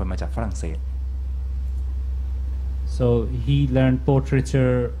หลายๆคนมาจากฝรั่งเศส So he learned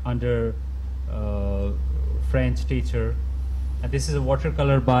portraiture under French teacher and this is a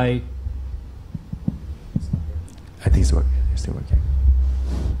watercolor by I think it's working. It's still working.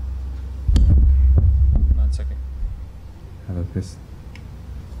 1 second. How about this?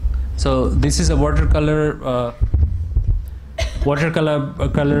 So this is a watercolor watercolor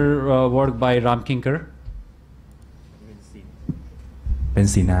work by Ram Kinkar เป็น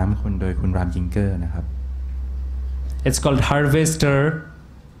สีน้ำคนโดยคุณรามคิงเกอร์นะครับ It's called Harvester.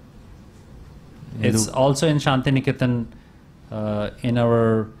 It's also in Shantiniketan in our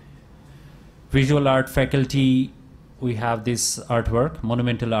visual art faculty. We have this artwork,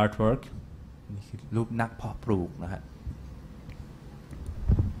 monumental artwork. นี่คือรูปนักเพาะปลูกนะฮะ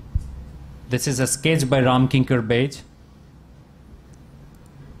This is a sketch by Ram Kinkar Bej.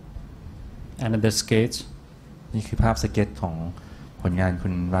 Another sketch. นี่คือภาพสเก็ตของผลงานคุ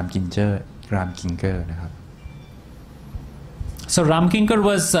ณรามคิงเกอร์นะครับ So Ram Kinkar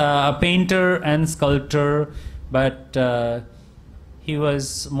was a painter and sculptor, but he was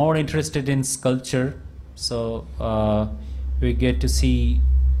more interested in sculpture. So we get to see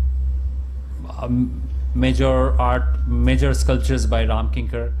major sculptures by Ram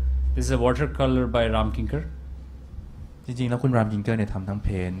Kinkar. This is a watercolor by Ram Kinkar. จริงๆแล้วคุณรามคิงเกอร์เนี่ยทำทั้งเพ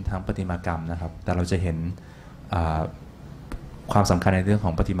นท์ทั้งประติมากรรมนะครับแต่เราจะเห็นความสำคัญในเรื่องข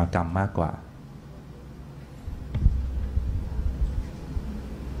องประติมากรรมมากกว่า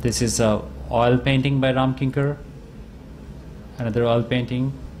This is a oil painting by Ram Kinkar. Another oil painting.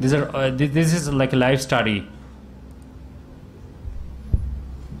 This is like a life study.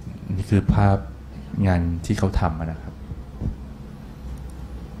 นี่คือภาพงานที่เขาทำนะครับ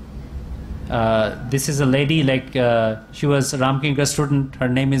This is a lady like she was Ram Kinkar student. Her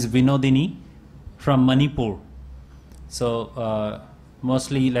name is Vinodini from Manipur. So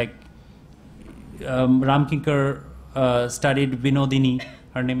mostly like Ram Kinkar studied Vinodini.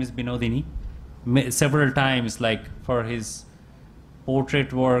 Her name is Vinodini. Several times, like for his portrait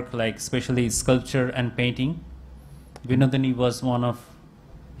work, like especially sculpture and painting. Vinodini was one of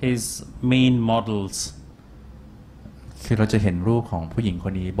his main models. คือเราจะเห็นรูปของผู้หญิงค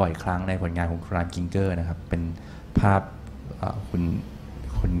นนี้บ่อยครั้งในผลงานของคุณรามคิงเกอร์นะครับเป็นภาพคุณ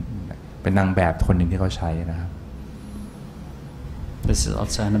เป็นนางแบบคนหนึ่งที่เขาใช้นะครับ This is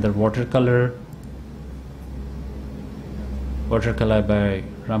also another watercolor by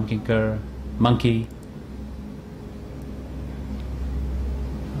Ram Kinkar. Monkey.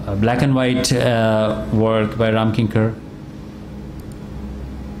 Black and white work by Ram Kinkar.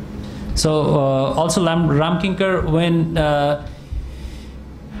 So also Ram Kinkar, when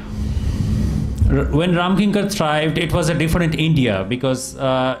Ram Kinkar thrived, it was a different India because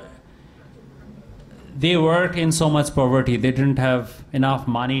they worked in so much poverty. They didn't have enough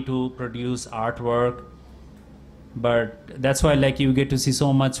money to produce artwork, but that's why like you get to see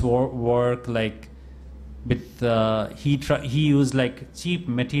so much work like with he used like cheap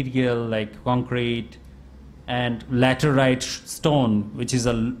material like concrete and laterite stone, which is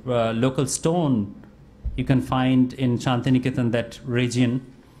a local stone you can find in Shantiniketan, that region.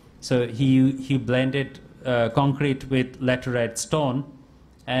 So he blended concrete with laterite stone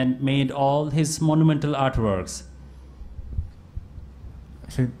and made all his monumental artworks.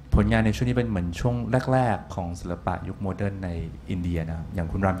 คือผลงานในช่วงนี้เป็นเหมือนช่วงแรกๆของศิลปะยุคโมเดิร์นในอินเดียนะครับอย่าง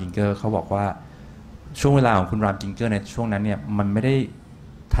คุณรามคิงเกอร์เขาบอกว่าช่วงเวลาของคุณรามคิงเกอร์ในช่วงนั้นเนี่ยมันไม่ได้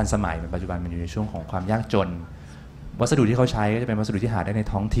ทันสมัยเหมือนปัจจุบันมันอยู่ในช่วงของความยากจนวัสดุที่เขาใช้ก็จะเป็นวัสดุที่หาได้ใน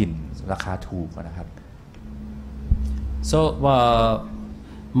ท้องถิ่นราคาถูกนะครับ So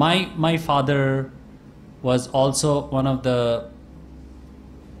my father was also one of the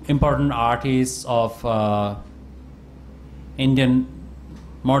important artists of Indian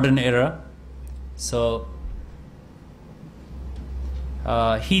modern era. So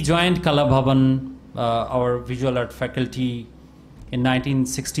he joined Kala Bhavan, our visual art faculty, in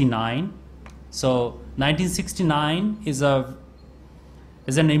 1969. So 1969 is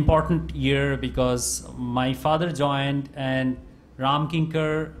an important year because my father joined and Ram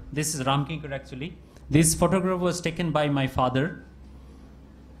Kinkar, this is Ram Kinkar actually. This photograph was taken by my father.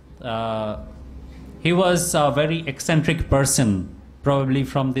 He was a very eccentric person, probably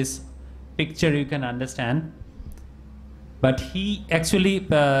from this picture you can understand. But he actually,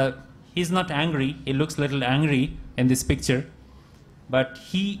 he's not angry. He looks a little angry in this picture. But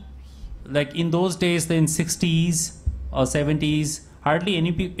he, like in those days, in 60s or 70s, hardly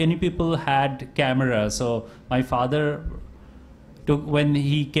any people had camera. So my father took, when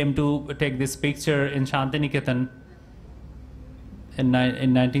he came to take this picture in Shantiniketan in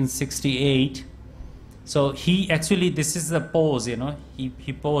 1968. So he actually, this is the pose, you know,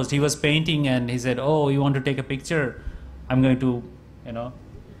 he posed, he was painting and he said, oh, you want to take a picture? I'm going to, you know,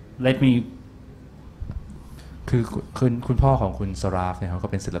 let me. คือคุณพ่อของคุณสราฟเนี่ยเขาก็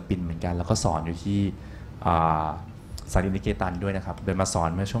เป็นศิลปินเหมือนกันแล้วก็สอนอยู่ที่สารินิเกตันด้วยนะครับโดยมาสอน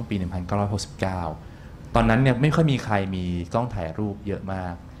เมื่อช่วงปี 1969 ตอนนั้นเนี่ยไม่ค่อยมีใครมีกล้องถ่ายรูปเยอะมา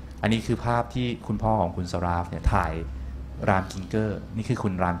กอันนี้คือภาพที่คุณพ่อของคุณสราฟเนี่ยถ่าย รามกิงเกอร์นี่คือคุ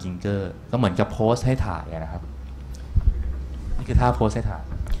ณรามกิงเกอร์ก็เหมือนกับโพสให้ถ่ายนะครับนี่คือท่าโพสให้ถ่าย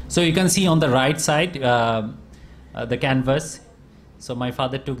So you can see on the right side the canvas. So my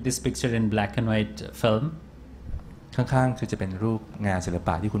father took this picture in black and white film. ข้างๆคือจะเป็นรูปงานศิลป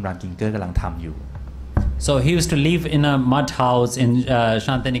ะที่คุณรามกิงเกอร์กำลังทำอยู่ So he used to live in a mud house in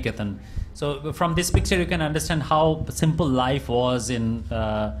Shantiniketan. So from this picture you can understand how simple life was in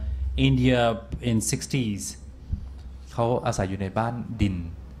India in 60s. เขาอาศัยอยู่ในบ้านดิน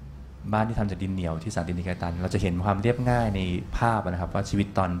บ้านที่ทำจากดินเหนียวที่สันตินิเคตันเราจะเห็นความเรียบง่ายในภาพนะครับว่าชีวิต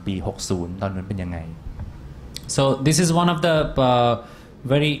ตอนปี 60 ตอนนั้นเป็นยังไง So this is one of the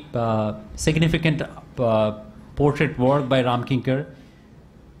very significant portrait work by Ram Kinkar.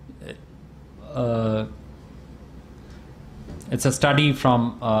 It's a study from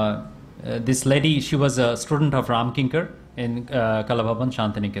this lady. She was a student of Ram Kinkar in Kalabhavan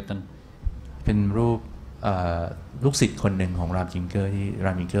Shantiniketan. เป็นรูปลูกศิษย์คนหนึ่งของรามกิงเกอร์ที่ร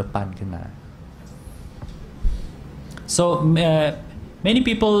ามกิงเกอร์ปั้นขึ้นมา So many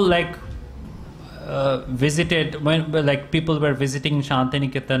people visited when people were visiting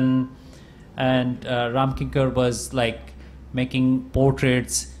Shantiniketan, and Ram Kinkar was making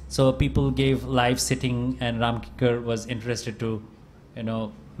portraits. So people gave live sitting, and Ram Kinkar was interested to,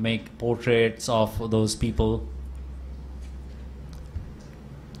 make portraits of those people.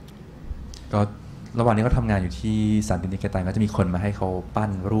 ก็ระหว่างนี้ก็ทำงานอยู่ที่สันตินิเคตันก็จะมีคนมาให้เขาปั้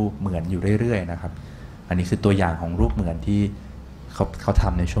นรูปเหมือนอยู่เรื่อยๆนะครับอันนี้คือตัวอย่างของรูปเหมือนที่เขาท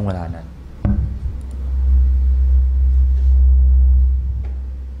ำในช่วงเวลานั้น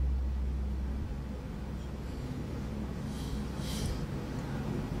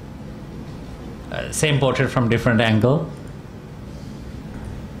Same portrait from different angle.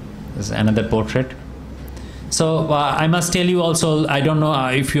 This is another portrait. So I must tell you also, I don't know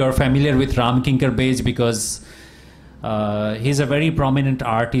if you are familiar with Ram Kinkar Bej, because he's a very prominent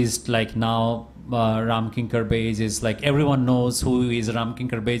artist. Like now, Ram Kinkar Bej is everyone knows who is Ram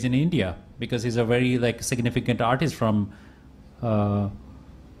Kinkar Bej in India, because he's a very significant artist from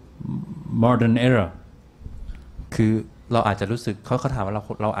modern era. คือเราอาจจะรู้สึกเขาถามว่า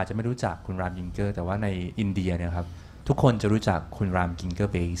เราอาจจะไม่รู้จักคุณรามกิงเกอร์แต่ว่าในอินเดียเนี่ยครับทุกคนจะรู้จักคุณรามกิงเกอ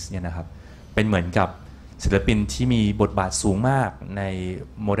ร์เบสเนี่ยนะครับเป็นเหมือนกับศิลปินที่มีบทบาทสูงมากใน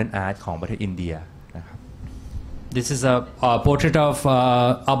โมเดิร์นอาร์ตของประเทศอินเดียนะครับ This is a portrait of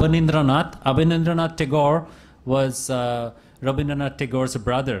Abanindranath. Abanindranath Tagore was Rabindranath Tagore's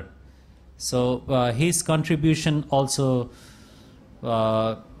brother. So his contribution also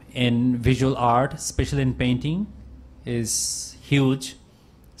in visual art, especially in painting, is huge.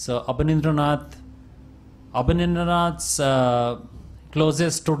 So Abanindranath's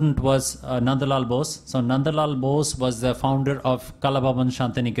closest student was Nandalal Bose. So Nandalal Bose was the founder of Kalabhavan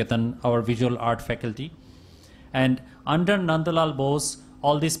Shantiniketan, our visual art faculty. And under Nandalal Bose,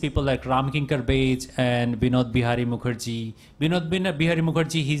 all these people like Ram Kinkar Bej and Binod Bihari Mukherjee. Binod Bihari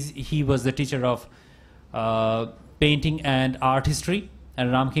Mukherjee, he was the teacher of painting and art history.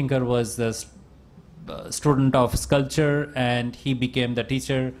 And Ram Kinkar was the student of sculpture, and he became the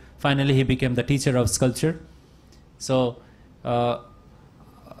teacher. Finally, he became the teacher of sculpture. So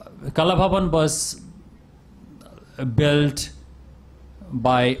Kalabhavan was built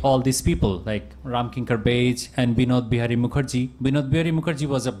by all these people like Ram Kinkar Bej and Binod Bihari Mukherjee. Binod Bihari Mukherjee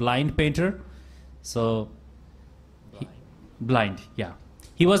was a blind painter. So blind, yeah.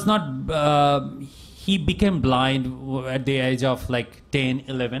 He was not, he became blind at the age of 10,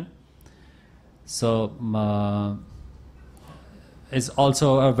 11. So is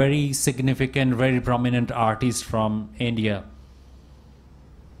also a very significant, very prominent artist from India.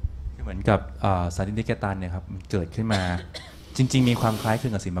 เหมือนกับสันตินิเคตันเนี่ยครับมันเกิดขึ้นมาจริงๆมีความคล้ายคลึ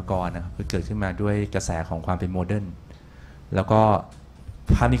งกับศิลปากรนะครับคือเกิดขึ้นมาด้วยกระแสของความเป็นโมเดิร์นแล้วก็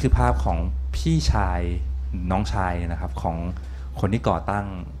ภาพนี้คือภาพของพี่ชายน้องชายนะครับของคนที่ก่อตั้ง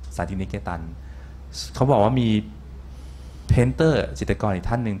สันตินิเคตันเขาบอกว่ามีเพนเตอร์จิตรกรอีก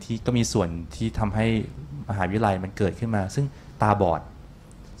ท่านหนึ่งที่ก็มีส่วนที่ทำให้มหาวิทยาลัยมันเกิดขึ้นมาซึ่งตาบอด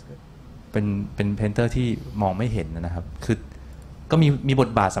เป็นเพนเตอร์ที่มองไม่เห็นนะครับคือก็มีบท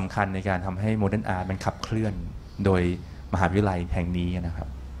บาทสำคัญในการทำให้โมเดิร์นอาร์ตมันขับเคลื่อนโดยมหาวิทยาลัยแห่งนี้นะครับ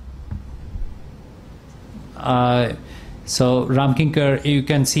So Ram Kinkar, you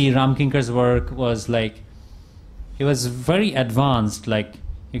can see Ram Kinkar's work was he was very advanced.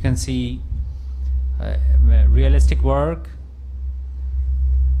 You can see realistic work.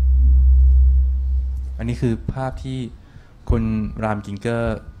 อันนี้คือภาพที่คุณรามกิงเกอ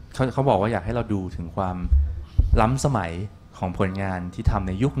ร์เขาบอกว่าอยากให้เราดูถึงความล้ำสมัยของผลงานที่ทำใ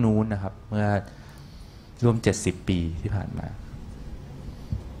นยุคนู้นนะครับเมื่อร่วม70 ปีที่ผ่านมา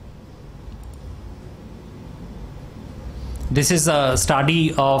This is a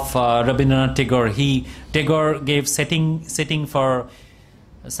study of Rabindranath Tagore. Tagore gave sitting for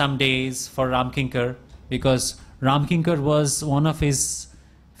some days for Ramkinkar because Ramkinkar was one of his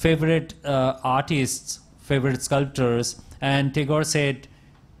favorite artists, favorite sculptors, and Tagore said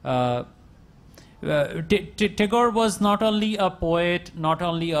Tagore was not only a poet, not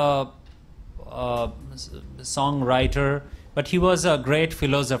only a songwriter, but he was a great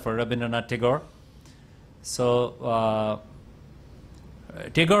philosopher, Rabindranath Tagore. So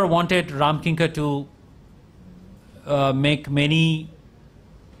Tagore wanted Ramkinkar to make many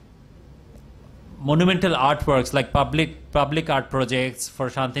monumental artworks like public art projects for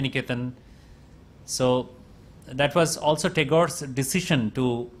Shantiniketan. So that was also Tagore's decision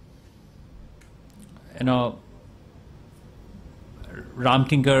to,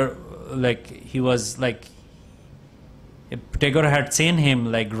 Ramkinkar, like he was like, Tagore had seen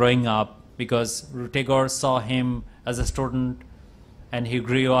him like growing up because Tagore saw him as a student and he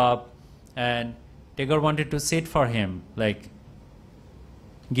grew up and Tagore wanted to sit for him, like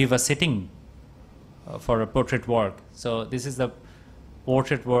give a sitting for a portrait work. So this is the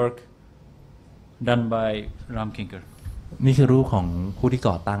portrait work done by Ramkinkar. นี่คือรูปของผู้ที่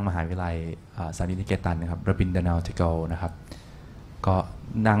ก่อตั้งมหาวิทยาลัยสันตินิเคตันนะครับรบินดร์นาถ แทโกรนะครับก็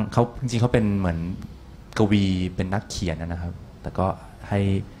เขาจริงๆเขาเป็นเหมือนกวีเป็นนักเขียนนะครับแต่ก็ใ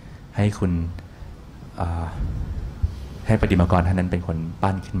ห้คุณให้ประติมากรท่านนั้นเป็นคน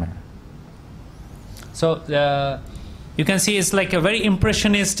ปั้นขึ้นมา So you can see it's like a very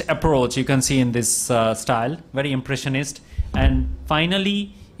impressionist approach you can see in this style, very impressionist, and finally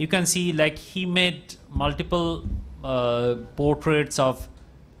you can see like he made multiple portraits of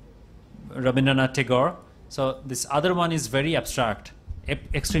Rabindranath Tagore. So this other one is very abstract,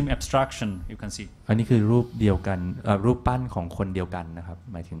 extreme abstraction you can see. อันนี้คือรูปเดียวกันรูปปั้นของคนเดียวกันนะครับ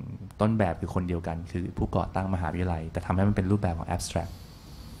หมายถึงต้นแบบคือคนเดียวกันคือผู้ก่อตั้งมหาวิทยาลัยแต่ทำให้มันเป็นรูปแบบของ abstract.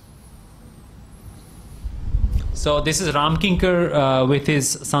 So this is Ramkinkar with his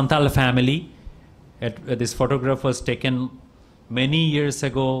Santal family. This photograph was taken many years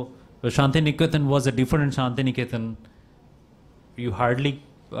ago. Shantiniketan was a different Shantiniketan. You hardly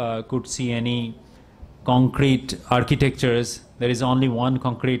could see any concrete architectures. There is only one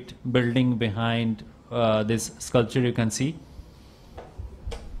concrete building behind this sculpture you can see.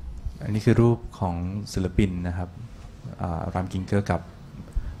 อันนี้คือรูปของศิลปินนะครับรามกิงเกอร์กับ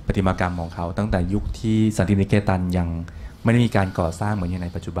ประติมากรรมของเขาตั้งแต่ยุคที่สันตินิเคตันยังไม่ได้มีการก่อสร้างเหมือนอย่างใน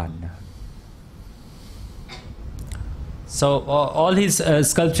ปัจจุบันนะครับ So all his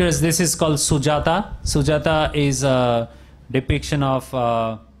sculptures, this is called Sujata. Sujata is a depiction of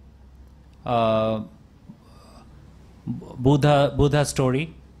Buddha story.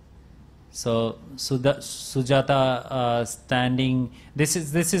 So Sujata standing. This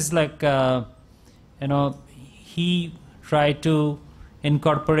is like he tried to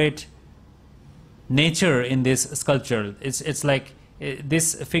incorporate nature in this sculpture. It's like this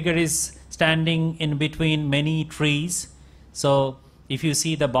figure is standing in between many trees. So if you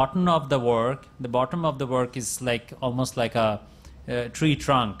see the bottom of the work is like almost like a tree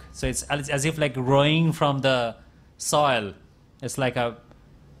trunk. So it's as if like growing from the soil. It's like a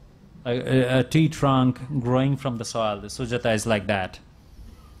tree trunk growing from the soil. The Sujata is like that.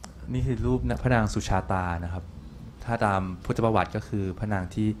 นี่คือรูปพระนางสุชาตานะครับถ้าตามพุทธประวัติก็คือพระนาง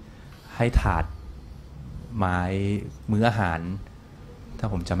ที่ให้ถาดไม้มื้ออาหารถ้า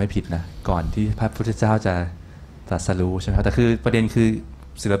ผมจำไม่ผิดนะก่อนที่พระพุทธเจ้าจะตรัสรู้ใช่ไหมครับแต่คือประเด็นคือ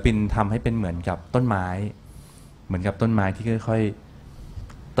ศิลปินทำให้เป็นเหมือนกับต้นไม้ที่ค่อย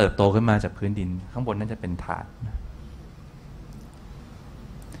ๆเติบโตขึ้นมาจากพื้นดินข้างบนนั่นจะเป็นถาด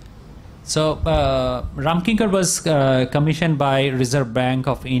So Ramkinkar was commissioned by Reserve Bank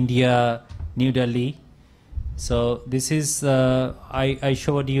of India, New Delhi. So this is I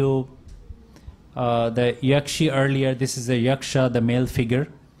showed you the Yakshi earlier. This is the Yaksha, the male figure.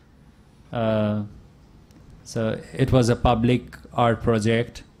 So it was a public art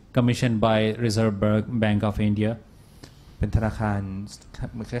project commissioned by Reserve Bank of India. เป็นธนาคาร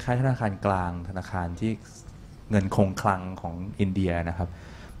คล้ายๆธนาคารกลางธนาคารที่เงินคงคลังของอินเดียนะครับ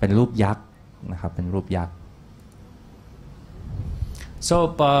เป็นรูปยักษ์นะครับเป็นรูปยักษ์ So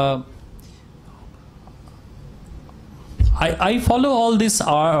I follow all these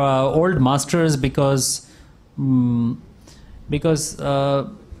old masters because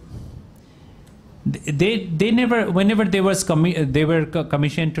they never, whenever they were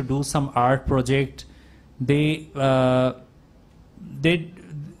commissioned to do some art project, they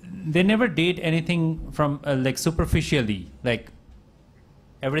never did anything from like superficially. Like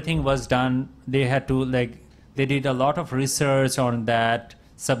everything was done. They had to they did a lot of research on that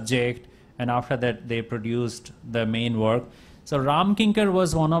subject, and after that they produced the main work. So Ram Kinkar was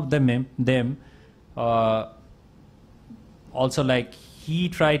one of them. Also, like he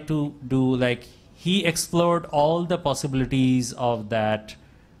tried to do, like he explored all the possibilities of that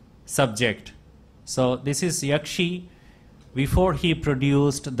subject. So this is Yakshi before he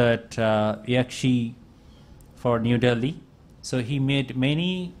produced that Yakshi for New Delhi. So he made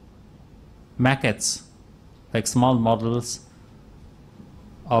many maquettes, like small models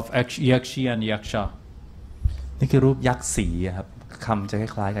of Yakshi and Yaksha. นี่คือรูปยักษ์สีครับคำจะค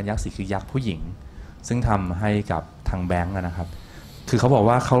ล้ายๆกันยักษ์สีคือยักษ์ผู้หญิงซึ่งทำให้กับทางแบงก์นะครับคือเขาบอก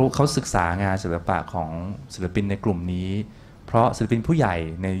ว่าเขาศึกษางานศิลปะของศิลปินในกลุ่มนี้เพราะศิลปินผู้ใหญ่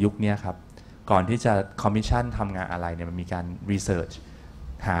ในยุคนี้ครับก่อนที่จะคอมมิชชั่นทำงานอะไรเนี่ยมันมีการรีเสิร์ช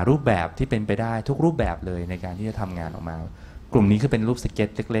หารูปแบบที่เป็นไปได้ทุกรูปแบบเลยในการที่จะทำงานออกมากลุ่มนี้คือเป็นรูปสเก็ต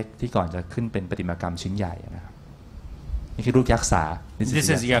เล็กๆที่ก่อนจะขึ้นเป็นประติมากรรมชิ้นใหญ่นะครับนี่คือรูปยักษ์สา This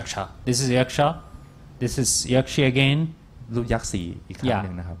is Yaksha. This is Yaksha. This is Yakshi again. รูปยักษ์สีอีกครั้งห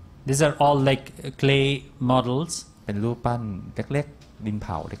นึ่งนะครับ These are all like clay models. เป็นรูปปั้นเล็กๆดินเผ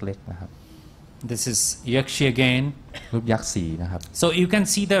าเล็กๆนะครับ This is Yakshi again. รูปยักษ์สีนะครับ So you can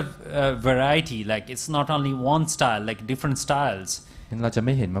see the variety, like it's not only one style, like different styles. เราจะไ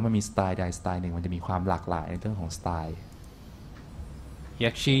ม่เห็นว่ามันมีสไตล์ใดสไตล์หนึ่งมันจะมีความหลากหลายในเรื่องของสไตล์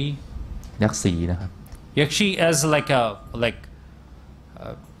Yakshi. ยักษ์สีนะครับ Yakshi as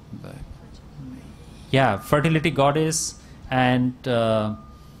fertility goddess and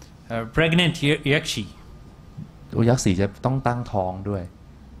pregnant Yakshi. ตัวยักษ์สีจะต้องตั้งท้องด้วย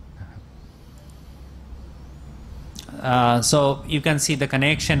So you can see the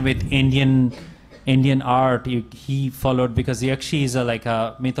connection with Indian art. He followed because Yakshi is like a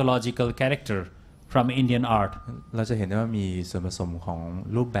mythological character from Indian art. เราจะเห็นได้ว่ามีส่วนผสมของ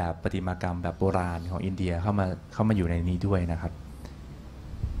รูปแบบประติมากรรมแบบโบราณของอินเดียเข้ามาอยู่ในนี้ด้วยนะครับ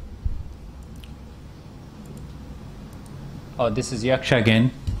Oh, this is Yaksha again.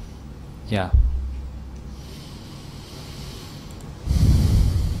 Yeah.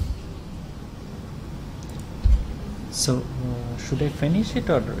 So should I finish it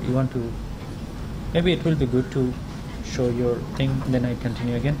or you want to? Maybe it will be good to show your thing, then I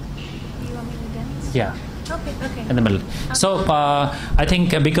continue again. You want me to dance? Yeah. Okay. In the middle. So I think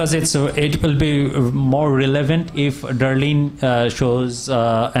because it will be more relevant if Darlene shows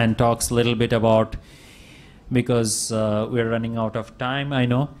and talks a little bit about, because we're running out of time. I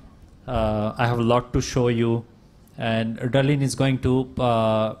know I have a lot to show you, and Darlene is going to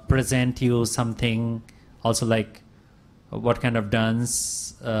present you something also, like what kind of dance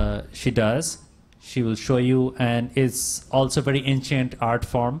she does. She will show you, and it's also very ancient art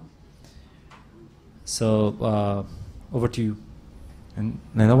form. So over to you.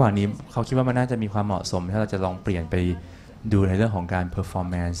 ในระหว่างนี้เขาคิดว่ามันน่าจะมีความเหมาะสมถ้าเราจะลองเปลี่ยนไปดูในเรื่องของการ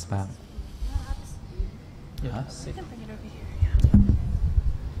performance บ้าง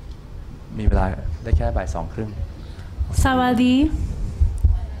มีเวลาได้แค่บ่าย 2:30 Sawadi.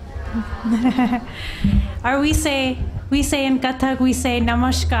 Or we say in Kathak, we say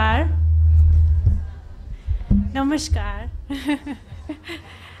namaskar. Namaskar.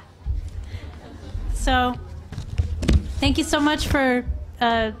 So, thank you so much for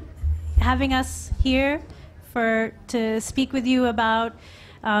having us here to speak with you about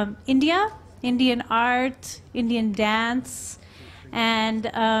India, Indian art, Indian dance, and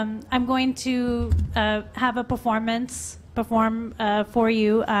I'm going to have a perform for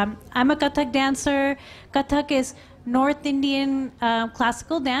you. I'm a Kathak dancer. Kathak is North Indian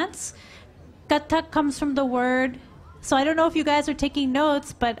classical dance. Kathak comes from the word, so I don't know if you guys are taking notes,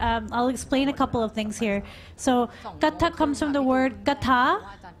 but I'll explain a couple of things here. So Kathak comes from the word katha,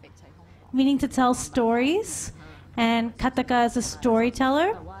 meaning to tell stories, and Kathaka is a storyteller.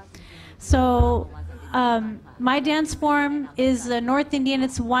 So my dance form is North Indian.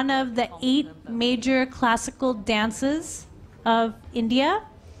 It's one of the 8 major classical dances of India,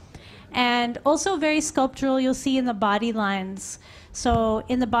 and also very sculptural. You'll see in the body lines. So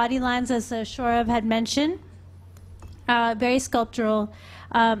in the body lines, as Saurav had mentioned, very sculptural.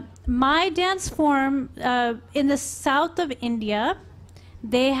 My dance form in the south of India,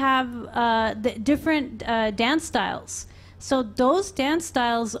 they have the different dance styles. So those dance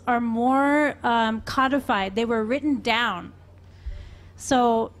styles are more codified. They were written down. So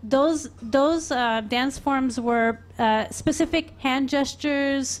those dance forms were specific hand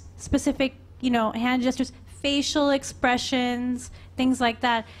gestures, facial expressions, things like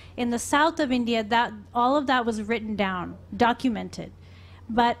that. In the south of India, all of that was written down, documented.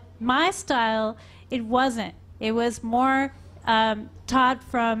 But my style, it wasn't. It was more taught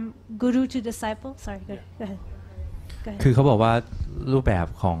from guru to disciple. Sorry, go ahead. คือเขาบอกว่ารูปแบบ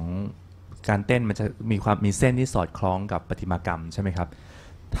ของ การเต้นมันจะมีเส้นที่สอดคล้องกับประติมากรรมใช่ไหมครับ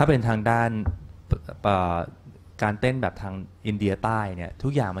ถ้าเป็นทางด้านการเต้นแบบทางอินเดียใต้เนี่ยทุ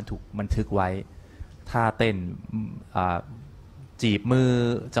กอย่างมันถูกบันทึกไว้ท่าเต้นจีบมือ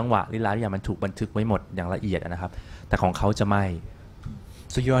จังหวะลีลาทุกอย่างมันถูกบันทึกไว้หมดอย่างละเอียดนะครับแต่ของเขาจะไม่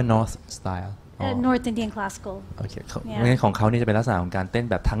so you are North style North Indian classical โอเคงั้นของเขานี่จะเป็นลักษณะของการเต้น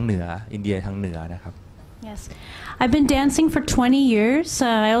แบบทางเหนืออินเดียทางเหนือนะครับ Yes, I've been dancing for 20 years.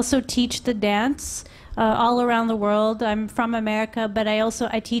 I also teach the dance all around the world. I'm from America, but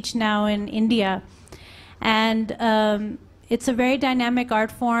I teach now in India, and it's a very dynamic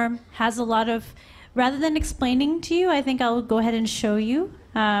art form. Has a lot of, rather than explaining to you, I think I'll go ahead and show you,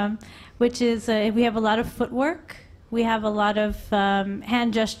 which is we have a lot of footwork. We have a lot of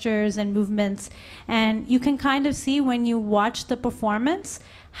hand gestures and movements, and you can kind of see when you watch the performance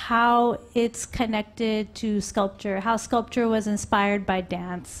how it's connected to sculpture, how sculpture was inspired by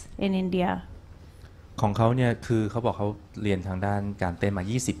dance in India. ของเขาเนี่ยคือเขาบอกเขาเรียนทางด้านการเต้นมา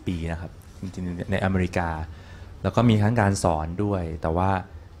20 ปีนะครับจริงๆในอเมริกาแล้วก็มีทั้งการสอนด้วยแต่ว่า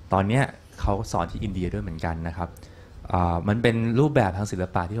ตอนนี้เขาสอนที่อินเดียด้วยเหมือนกันนะครับมันเป็นรูปแบบทางศิล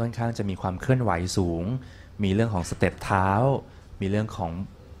ปะที่ค่อนข้างจะมีความเคลื่อนไหวสูงมีเรื่องของสเต็ปเท้ามีเรื่องของ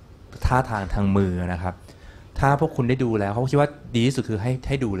ท่าทางทางมือนะครับถ้าพวกคุณได้ดูแล้วเขาคิดว่าดีที่สุดคือใ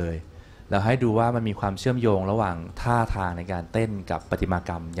ห้ดูเลยแล้วให้ดูว่ามันมีความเชื่อมโยงระหว่างท่าทางในการเต้นกับประติมาก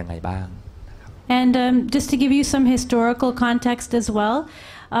รรมยังไงบ้าง And just to give you some historical context as well,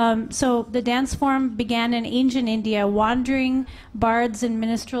 so the dance form began in ancient India. Wandering bards and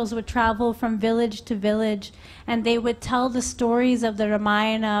minstrels would travel from village to village, and they would tell the stories of the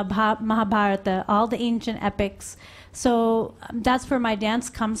Ramayana, Mahabharata, all the ancient epics. So that's where my dance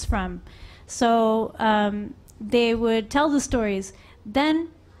comes from. So they would tell the stories. Then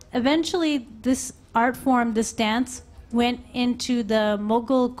eventually this art form, this dance, went into the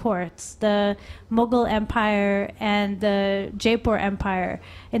Mughal courts, the Mughal Empire and the Jaipur Empire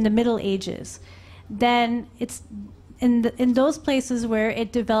in the Middle Ages. Then it's in those places where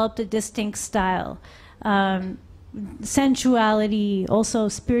it developed a distinct style. Sensuality, also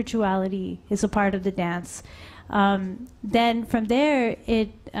spirituality is a part of the dance. Then from there it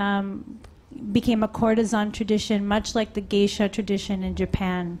became a courtesan tradition, much like the geisha tradition in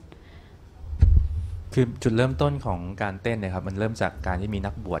Japan. คือจุดเริ่มต้นของการเต้นนะครับมันเริ่มจากการที่มี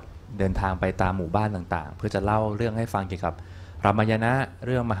นักบวชเดินทางไปตามหมู่บ้านต่างๆเพื่อจะเล่าเรื่องให้ฟังเกี่ยวกับรามายณะเ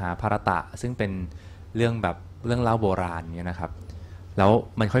รื่องมหาภารตะซึ่งเป็นเรื่องแบบเรื่องเล่าโบราณเนี่ยนะครับแล้ว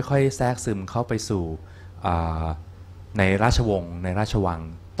มันค่อยๆแทรกซึมเข้าไปสู่ในราชวงศ์ในราชวัง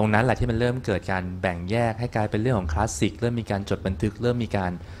ตรงนั้นแหละที่มันเริ่มเกิดการแบ่งแยกให้กลายเป็นเรื่องของคลาสสิกเริ่มมีการจดบันทึกเริ่มมีกา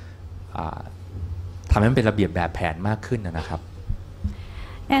รทำให้มันเป็นระเบียบแบบแผนมากขึ้นนะครับ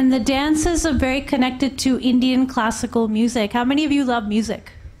And the dances are very connected to Indian classical music. How many of you love music?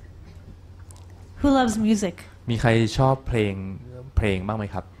 Who loves music? มีใครชอบเพลงบ้างไหม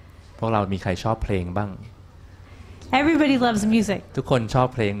ครับพวกเรามีใครชอบเพลงบ้าง Everybody loves music. ทุกคนชอบ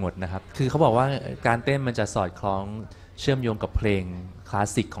เพลงหมดนะครับคือเขาบอกว่าการเต้นมันจะสอดคล้องเชื่อมโยงกับเพลงคลาส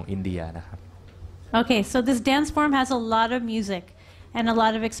สิกของอินเดียนะครับ Okay, so this dance form has a lot of music and a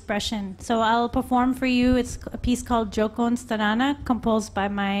lot of expression. So I'll perform for you. It's a piece called Jokon Stanana, composed by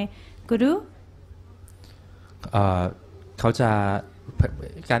my guru. เขาจะ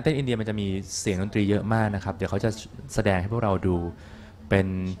การเต้นอินเดียมันจะมีเสียงดนตรีเยอะมากนะครับเดี๋ยวเขาจะแสดงให้พวกเราดูเป็น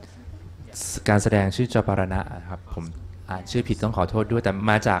การแสดงชื่อจปารณะครับผมอ่านชื่อผิดต้องขอโทษด้วยแต่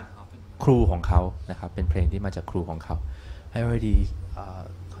มาจากครูของเขานะครับเป็นเพลงที่มาจากครูของเขา I already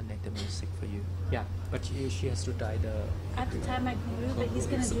connect the music for you. Yeah, but she has to tie the. I have to tie my guru, but he's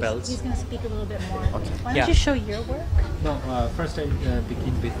going to speak a little bit more. Okay. Why don't you show your work? No, first I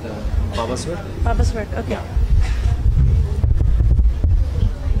begin with Baba's work. Baba's work, okay.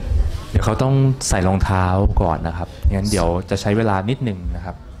 เดี๋ยวเขาต้องใส่รองเท้าก่อนนะครับงั้นเดี๋ยวจะใช้เวลานิดหนึ่งนะค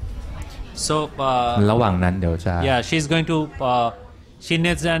รับ So ระหว่างนั้นเดี๋ยวจะ yeah, she's going to she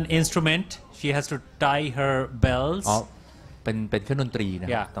needs an instrument. She has to tie her bells. อ๋อเป็นเครื่องดนตรีนะ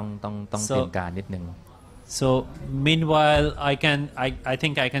ครับต้องเตรียมการนิดนึง So meanwhile I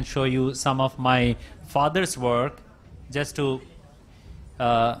think I can show you some of my father's work just to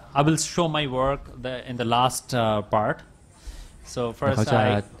I will show my work in the last part. So first เขาจะ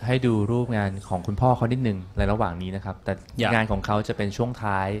ให้ดูรูปงานของคุณพ่อเขานิดนึงในระหว่างนี้นะครับแต่งานของเขาจะเป็นช่วง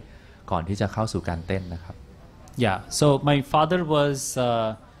ท้ายก่อนที่จะเข้าสู่การเต้นนะครับ Yeah, so my father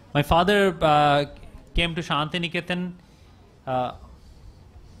came to Shantiniketan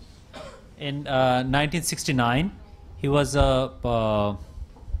in 1969. He was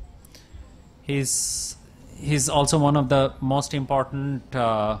he's also one of the most important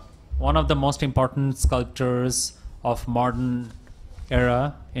sculptors of modern era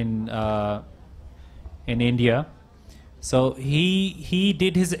in India. So he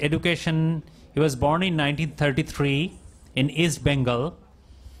did his education. He was born in 1933 in East Bengal,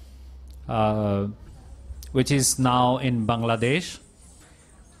 which is now in Bangladesh,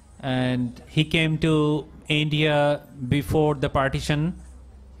 and he came to India before the partition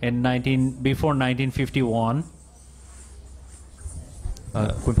before 1951.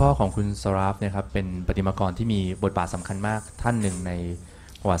 คุณพ่อของคุณสราฟเนี่ยครับเป็นประติมากรที่มีบทบาทสำคัญมากท่านหนึ่งใน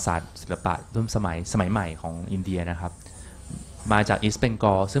ประวัติศาสตร์ศิลปะร่วมสมัยใหม่ของอินเดียนะครับมาจากอีสต์เบงก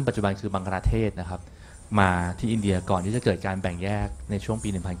อลซึ่งปัจจุบันคือบังกลาเทศนะครับมาที่อินเดียก่อนที่จะเกิดการแบ่งแยกในช่วงปี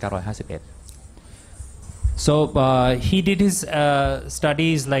 1951 So he did his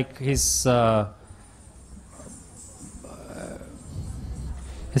studies like his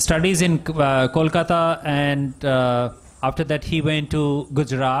studies in Kolkata, and after that he went to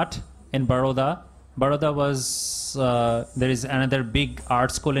Gujarat in Baroda. Baroda was there is another big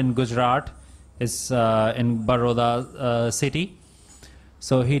art school in Gujarat. Is in Baroda city.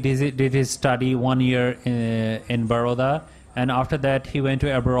 So he did his study 1 year in Baroda, and after that he went to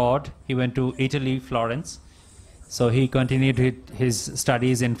abroad. He went to Italy, Florence. So he continued his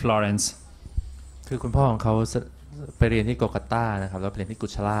studies in Florence. คือคุณพ่อของเขาไปเรียนที่โกลกัตตานะครับแล้วไปเรียนที่กุ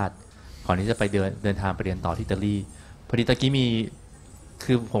ชราชก่อนที่จะไปเดินทางไปเรียนต่อที่อิตาลีพอดีตะกี้มี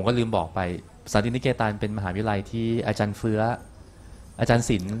คือผมก็ลืมบอกไปสาธิตนิเกตันเป็นมหาวิทยาลัยที่อาจารย์เฟื้ออาจารย์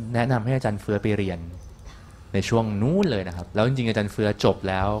ศิลป์แนะนำให้อาจารย์เฟื้อไปเรียนในช่วงนู้นเลยนะครับแล้วจริงๆอาจารย์เฟื้อจบ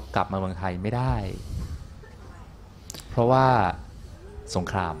แล้วกลับมาเมืองไทยไม่ได้เพราะว่าสง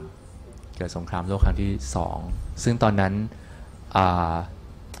ครามเกิดสงครามโลกครั้งที่2ซึ่งตอนนั้น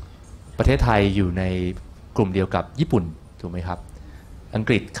ประเทศไทยอยู่ในกลุ่มเดียวกับญี่ปุ่นถูกไหมครับอังก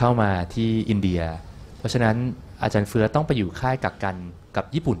ฤษเข้ามาที่อินเดียเพราะฉะนั้นอาจารย์เฟื้อต้องไปอยู่ค่ายกักกันกับ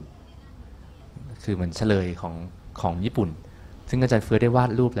ญี่ปุ่นคือเหมือนเฉลยของญี่ปุ่นซึ่งอาจารย์เฟื้อได้วาด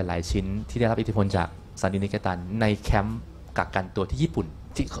รูปหลายๆชิ้นที่ได้รับอิทธิพลจากสันตินิเคตันในแคมป์กักกันตัวที่ญี่ปุ่น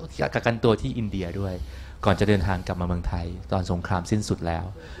ที่กักกันตัวที่อินเดียด้วยก่อนจะเดินทางกลับมาเมืองไทยตอนสงครามสิ้นสุดแล้ว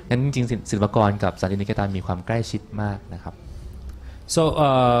งั้นจริงๆศิลปากรกับสันตินิเคตันมีความใกล้ชิดมากนะครับ So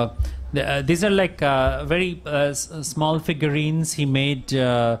these are like very small figurines he made.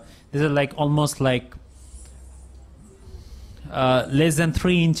 These are like almost like less than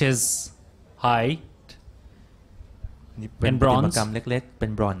 3 inches high. เป็นประติมากรรมเล็กๆเป็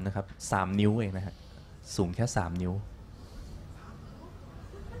นบรอนซ์นะครับ3 นิ้วเองนะฮะสูงแค่3 นิ้ว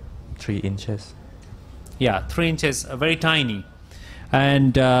3 inches Yeah, 3 inches, very tiny,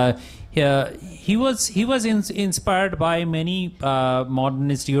 and he was inspired by many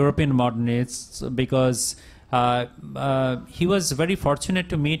European modernists because he was very fortunate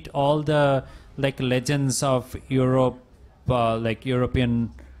to meet all the like legends of Europe, like European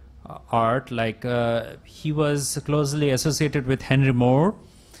art. Like he was closely associated with Henry Moore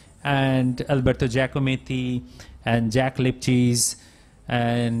and Alberto Giacometti and Jack Lipchitz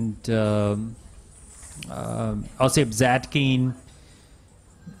and Osip Zadkine,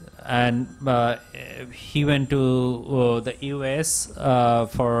 and he went to the US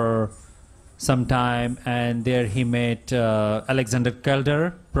for some time, and there he met Alexander Calder.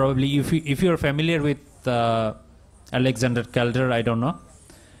 Probably if you're familiar with Alexander Calder, I don't know,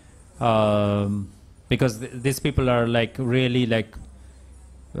 because these people are like really like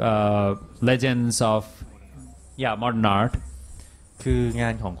legends of modern art. คืองา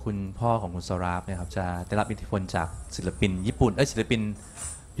นของคุณพ่อของคุณสราฟเนี่ยครับจะได้รับอิทธิพลจากศิลปินญี่ปุ่นศิลปิน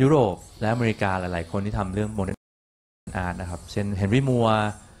ยุโรปและอเมริกาหลายๆคนที่ทำเรื่องโมเดิร์นอาร์ตนะครับเช่นเฮนรี่มัวร์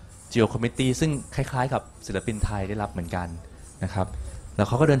จิโอคอมมิตตี้ซึ่งคล้ายๆกับศิลปินไทยได้รับเหมือนกันนะครับแล้วเ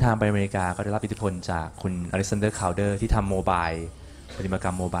ขาก็เดินทางไปอเมริกาก็ได้รับอิทธิพลจากคุณอเล็กซานเดอร์คาวเดอร์ที่ทำโมบายประติมากร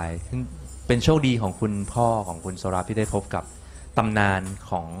รมโมบายซึ่งเป็นโชคดีของคุณพ่อของคุณสราฟที่ได้พบกับตำนาน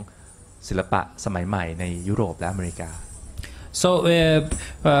ของศิลปะสมัยใหม่ในยุโรปและอเมริกาSo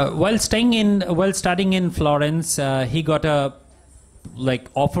while studying in Florence, he got a like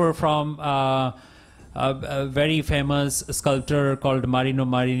offer from a very famous sculptor called Marino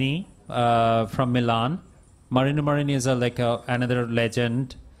Marini from Milan. Marino Marini is another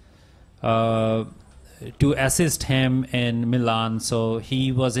legend to assist him in Milan. So he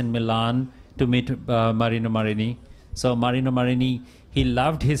was in Milan to meet Marino Marini. So Marino Marini, he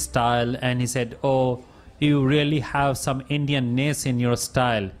loved his style and he said, "Oh, you really have some Indianness in your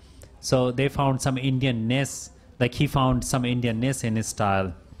style." So they found some Indianness, like he found some Indianness in his style.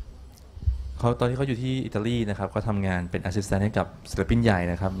 เขาตอนที่เขาอยู่ที่อิตาลีนะครับเขาทำงานเป็น assistant ให้กับศิลปินใหญ่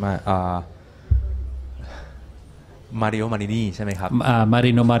นะครับมาริโอมารินีใช่ไหมครับ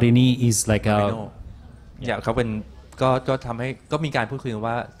Marino Marini is like a เขาเป็นก็ทำให้ก็มีการพูดคุยกัน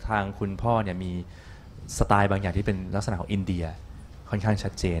ว่าทางคุณพ่อเนี่ยมีสไตล์บางอย่างที่เป็นลักษณะของอินเดีย ค่อนข้างชั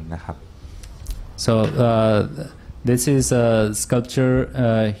ดเจนนะครับ So this is a sculpture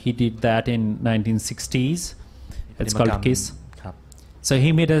he did that in 1960s. It's called Kiss. ครับ So he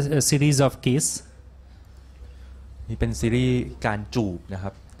made a series of Kiss. นี่เป็นซีรีส์การจูบนะค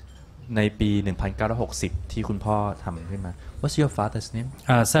รับในปี 1960 ที่คุณพ่อทำขึ้นมา What's your father's name?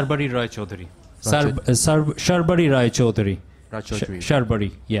 Saurav Roy Chowdhury. Saurav Roy Chowdhury. Sharbari.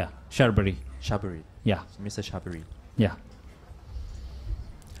 Yeah. Sharbari. Shabari. Yeah. Mr. Shabari. Yeah.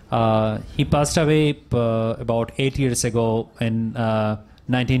 He passed away about 8 years ago in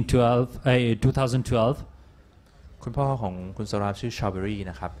 2012. คุณพ่อของคุณสราฟชื่อ Shabari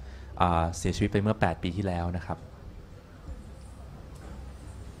นะครับเสียชีวิตไปเมื่อ 8 ปีที่แล้วนะครับ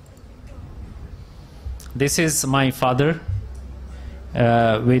This is my father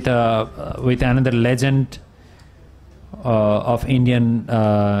with another legend of Indian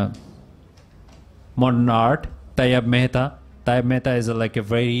modern art, Tayyab Mehta. Tayyab Mehta is like a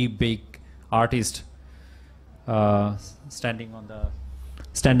very big artist standing on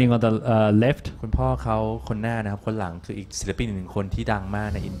the left. คุณพ่อเขาคนหน้านะครับคนหลังคืออีกศิลปินหนึ่งคนที่ดังมาก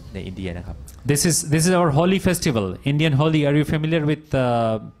ในอินเดียนะครับ This is our Holi festival, Indian Holi. Are you familiar with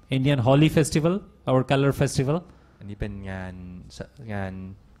Indian Holi festival, our color festival? อันนี้เป็นงา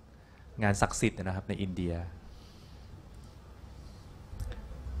นศักดิ์สิทธิ์นะครับในอินเดีย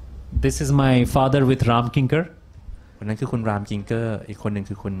This is my father with Ram Kinkar. คนนั้นคือคุณรามกิงเกอร์อีกคนหนึ่ง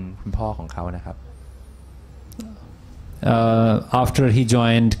คือคุณพ่อของเขานะครับ After he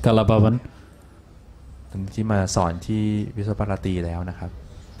joined Kalabavan. ที่มาสอนที่วิศวปราตรีแล้วนะครับ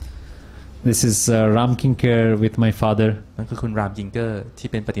This is Ram Kinkar with my father. นั่นคือคุณรามกิงเกอร์ที่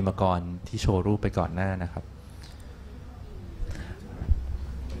เป็นประติมากรที่โชว์รูปไปก่อนหน้านะครับ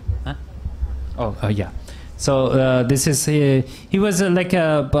Oh, yeah. So this is he was like a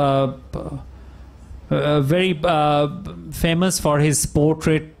very famous for his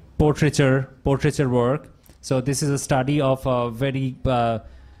portraiture work. So this is a study of a very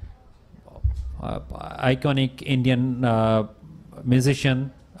iconic Indian musician,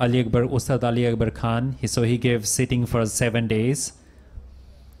 Ustad Ali Akbar Khan. So he gave sitting for 7 days.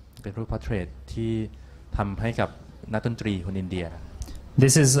 เป็นรูปพอร์เทรตที่ทำให้กับนักดนตรีคนอินเดีย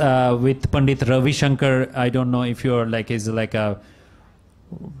This is with Pandit Ravi Shankar. I don't know if you're is like a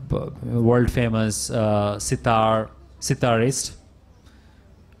world famous sitarist.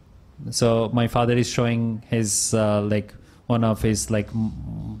 So my father is showing his one of his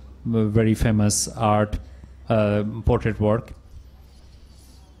very famous art portrait work.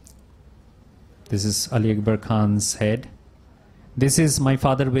 This is Ali Akbar Khan's head. This is my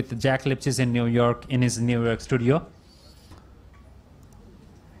father with Jack Lipchitz in New York in his New York studio.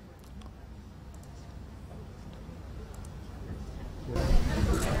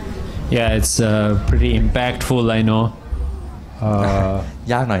 Yeah, it's pretty impactful, I know.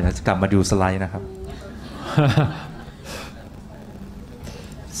 ยากหน่อยนะจะกลับมาดูสไลด์นะครับ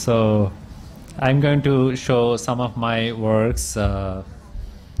So I'm going to show some of my works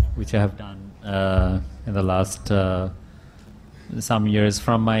which I have done in the last some years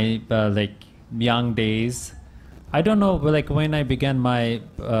from my young days. I don't know when I began my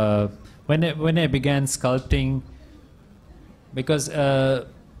when I began sculpting, because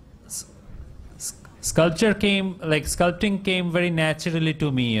sculpting came very naturally to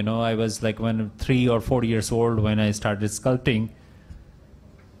me. I was when 3 or 4 years old when I started sculpting,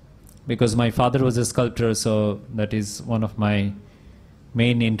 because my father was a sculptor, so that is one of my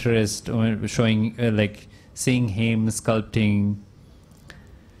main interest, showing seeing him sculpting.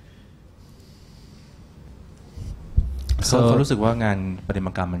 เขารู้สึกว่างานประติม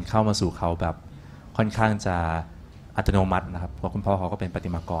ากรรมมันเข้ามาสู่เขาแบบค่อนข้างจะอัตโนมัตินะครับเพราะคุณพ่อเขาก็เป็นประติ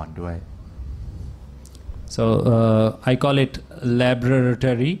มากรด้วย So I call it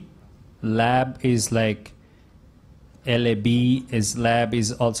laboratory. Lab is like LAB is lab is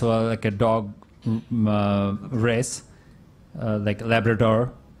also like a dog race, like Labrador,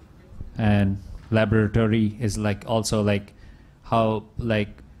 and laboratory is also how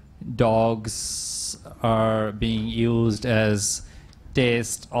dogs are being used as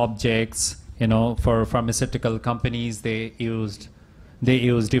test objects. For pharmaceutical companies, they use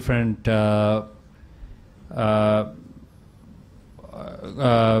different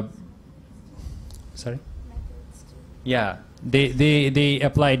sorry. Yeah, they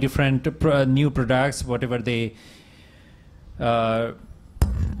apply different new products, whatever they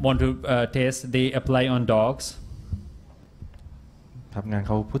want to test. They apply on dogs. ครับงานเ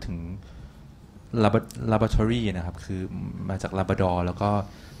ขาพูดถึง laboratory นะครับคือมาจาก Labrador แล้วก็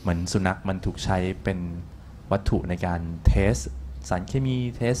เหมือนสุนัขมันถูกใช้เป็นวัตถุในการเทสสารเคมี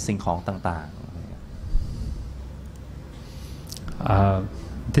เทสสิ่งของต่างๆ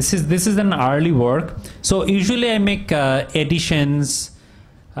This is an early work. So usually I make editions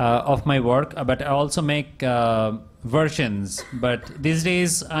of my work, but I also make versions. But these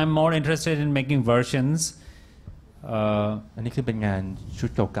days I'm more interested in making versions. อันนี้คือเป็นงานชุด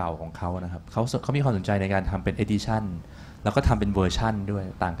เก่าๆของเขานะครับเขามีความสนใจในการทำเป็น edition แล้วก็ทำเป็นเวอร์ชันด้วย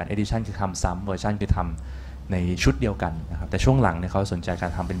ต่างกัน edition คือทำซ้ำเวอร์ชันคือทำในชุดเดียวกันนะครับแต่ช่วงหลังเนี่ยเขาสนใจกา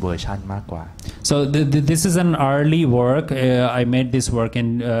รทำเป็นเวอร์ชันมากกว่า So this is an early work. I made this work in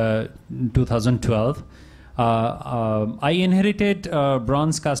 2012. I inherited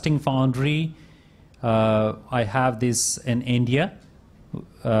bronze casting foundry. I have this in India.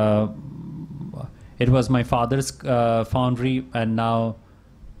 It was my father's foundry, and now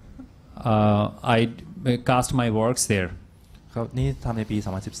I cast my works there. เขานี่ทำในปี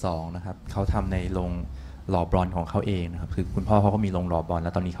 2012 นะครับเขาทำในโรงหล่อบรอนซ์ของเขาเองนะครับคือคุณพ่อเขาก็มีโรงหล่อบรอนซ์แ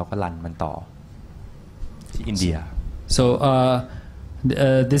ล้วตอนนี้เขาก็รันมันต่อที่อินเดีย So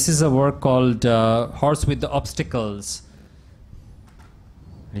this is a work called Horse with the Obstacles.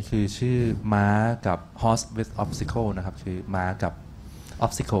 นี่คือชื่อม้ากับ horse with obstacle นะครับคือม้ากับ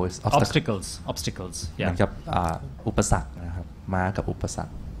obstacles เหมือนกับอุปสรรคนะครับม้ากับอุปสร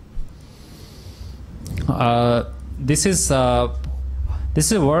รค This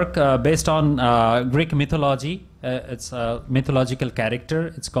is a work based on Greek mythology. It's a mythological character.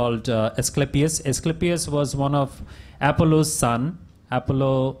 It's called Asclepius. Asclepius was one of Apollo's son.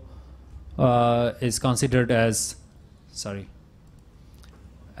 Apollo is considered as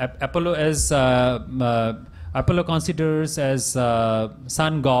Apollo considers as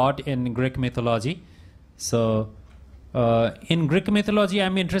sun god in Greek mythology. So in Greek mythology,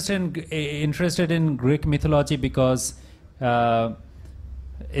 I'm interested in Greek mythology because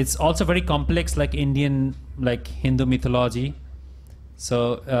it's also very complex, like Indian, like Hindu mythology. So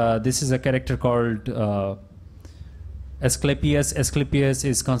this is a character called Asclepius. Asclepius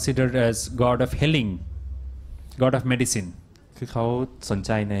is considered as god of healing, god of medicine. คือเขาสนใ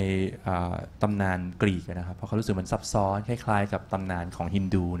จในตำนานกรีกนะครับเพราะเขารู้สึกมันซับซ้อนคล้ายๆกับตำนานของฮิน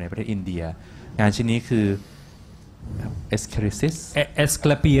ดูในประเทศอินเดียงานชิ้นนี้คือ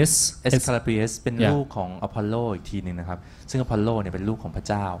Asclepius เป็นลูกของอพอลโลอีกทีหนึ่งนะครับซึ่งอพอลโลเนี่ยเป็นลูกของพระ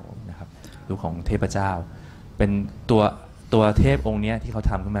เจ้านะครับลูกของเทพเจ้าเป็นตัวเทพองค์นี้ที่เขา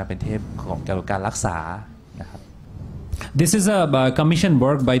ทำขึ้นมาเป็นเทพของเกี่ยวกับการรักษานะครับ This is a commissioned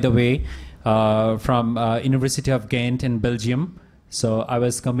work, by the way, from University of Ghent in Belgium. So I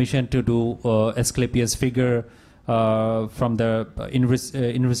was commissioned to do Asclepius figure from the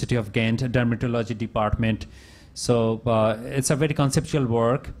University of Ghent dermatology department. So it's a very conceptual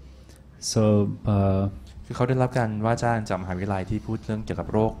work. So คือเขาได้รับการว่าจ้างจากมหาวิทยาลัยที่พูดเรื่องเกี่ยวกับ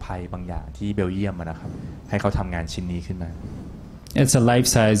โรคภัยบางอย่างที่เบลเยียมนะครับให้เขาทำงานชิ้นนี้ขึ้นมา It's a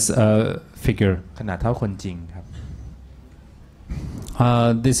life-size figure. ขนาดเท่าคนจริงครับ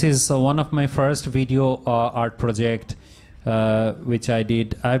This is one of my first video art project which I did.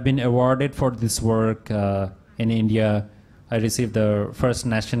 I've been awarded for this work in India. I received the first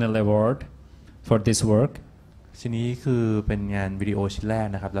national award for this work. ชิ้นนี้คือเป็นงานวิดีโอชิ้นแรก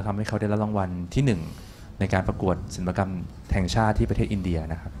นะครับแล้วทำให้เขาได้รับรางวัลที่1ในการประกวดศิลปกรรมแห่งชาติที่ประเทศอินเดีย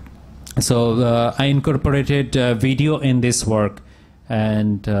นะครับ So I incorporated video in this work,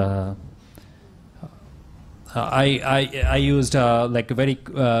 and I used like very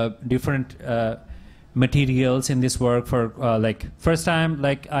different materials in this work. For like first time,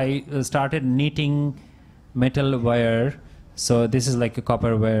 like I started knitting metal wire. So this is like a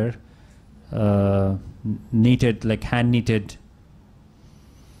copper wire, knitted, like hand knitted.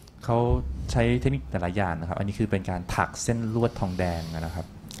 เขาใช้เทคนิคแต่ละอย่างนะครับอันนี้คือเป็นการถักเส้นลวดทองแดงนะครับ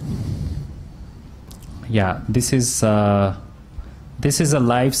Yeah, this is a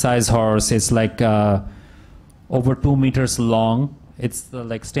life-size horse. It's like over 2 meters long. It's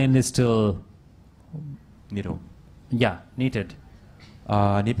like stainless steel. Needle. Yeah, knitted.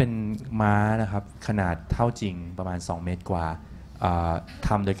 นี่เป็นม้านะครับขนาดเท่าจริงประมาณ2 เมตรกว่าท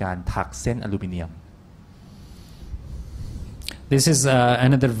ำโดยการถักเส้นอลูมิเนียม This is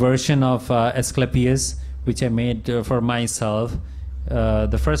another version of Asclepius which I made for myself.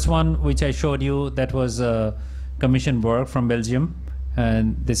 The first one which I showed you, that was commissioned work from Belgium, and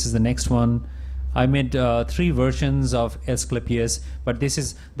this is the next one. I made 3 versions of Asclepius, but this is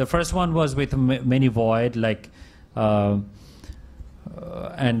the first one was with many void, like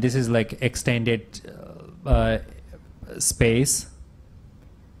and this is like extended space.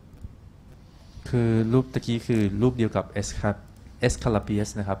 คือรูปตะกี้คือรูปเดียวกับAsclepius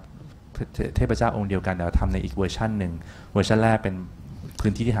นะครับเทพเจ้าองค์เดียวกันแต่ทำในอีกเวอร์ชันหนึ่งเวอร์ชันแรกเป็นพื้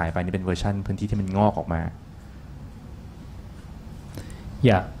นที่ที่หายไปนี่เป็นเวอร์ชันพื้นที่ที่มันงอกออกมา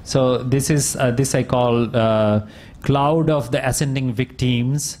Yeah, so this is this I call cloud of the ascending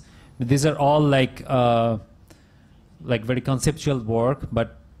victims. These are all like very conceptual work, but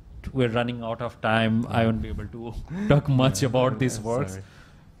we're running out of time. I won't be able to talk much about these works.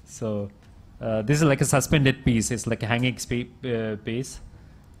 So this is like a suspended piece. It's like a hanging piece.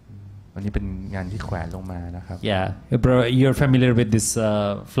 วันนี้เป็นงานที่แขวนลงมานะครับ Yeah, bro, you're familiar with this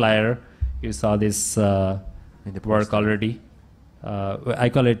flyer. You saw this work already. I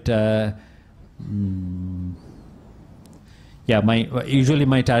call it. Usually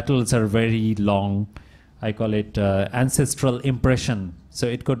my titles are very long. I call it ancestral impression. So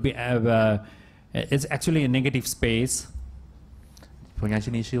it could be. It's actually a negative space. ผลงาน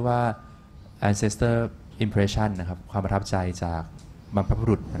ชิ้นนี้ชื่อว่า ancestor impression นะครับความประทับใจจากบรรพบุ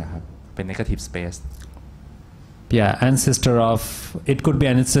รุษนะครับเป็น negative space. Yeah, ancestor of. It could be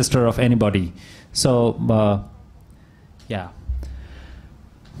an ancestor of anybody. So yeah.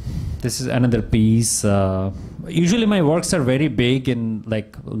 This is another piece. Usually my works are very big and like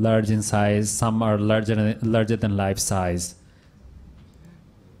large in size. Some are larger than life size.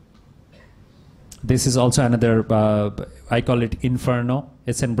 This is also another. I call it Inferno.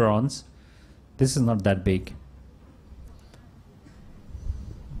 It's in bronze. This is not that big.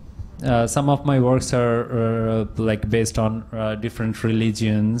 Some of my works are like based on different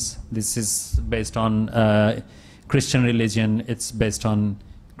religions. This is based on Christian religion. It's based on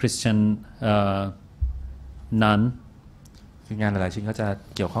Christian nun. คืองานหลายๆชิ้นก็จะ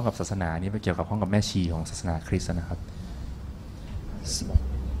เกี่ยวข้องกับศาสนานี่เป็นเกี่ยวกับข้องกับแม่ชีของศาสนาคริสต์นะครับ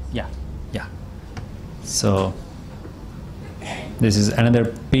Yeah. So this is another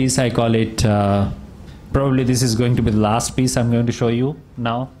piece. I call it. Probably this is going to be the last piece I'm going to show you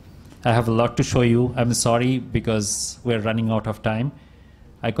now. I have a lot to show you. I'm sorry because we're running out of time.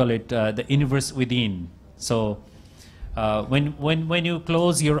 I call it the universe within. So when you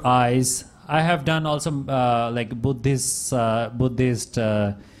close your eyes, I have done also like Buddhist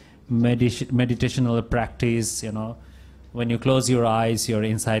meditational practice. You know, when you close your eyes, your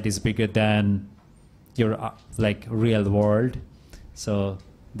insight is bigger than your like real world. So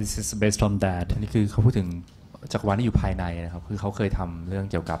this is based on that. อันนี้คือเขาพูดถึงจักรวาลที่อยู่ภายในนะครับคือเขาเคยทำเรื่อง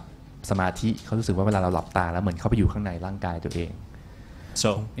เกี่ยวกับสมาธิเขารู้สึกว่าเวลาเราหลับตาแล้วเหมือนเข้าไปอยู่ข้างในร่างกายตัวเอง So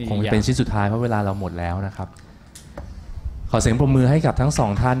คงเป็นชิ้นสุดท้ายเพราะเวลาเราหมดแล้วนะครับขอเสียงปรบมือให้กับทั้งสอ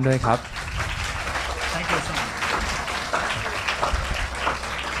งท่านด้วยครับ Thank you so much.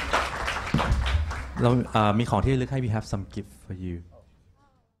 เรามีของที่ระลึกให้ we have some gift for you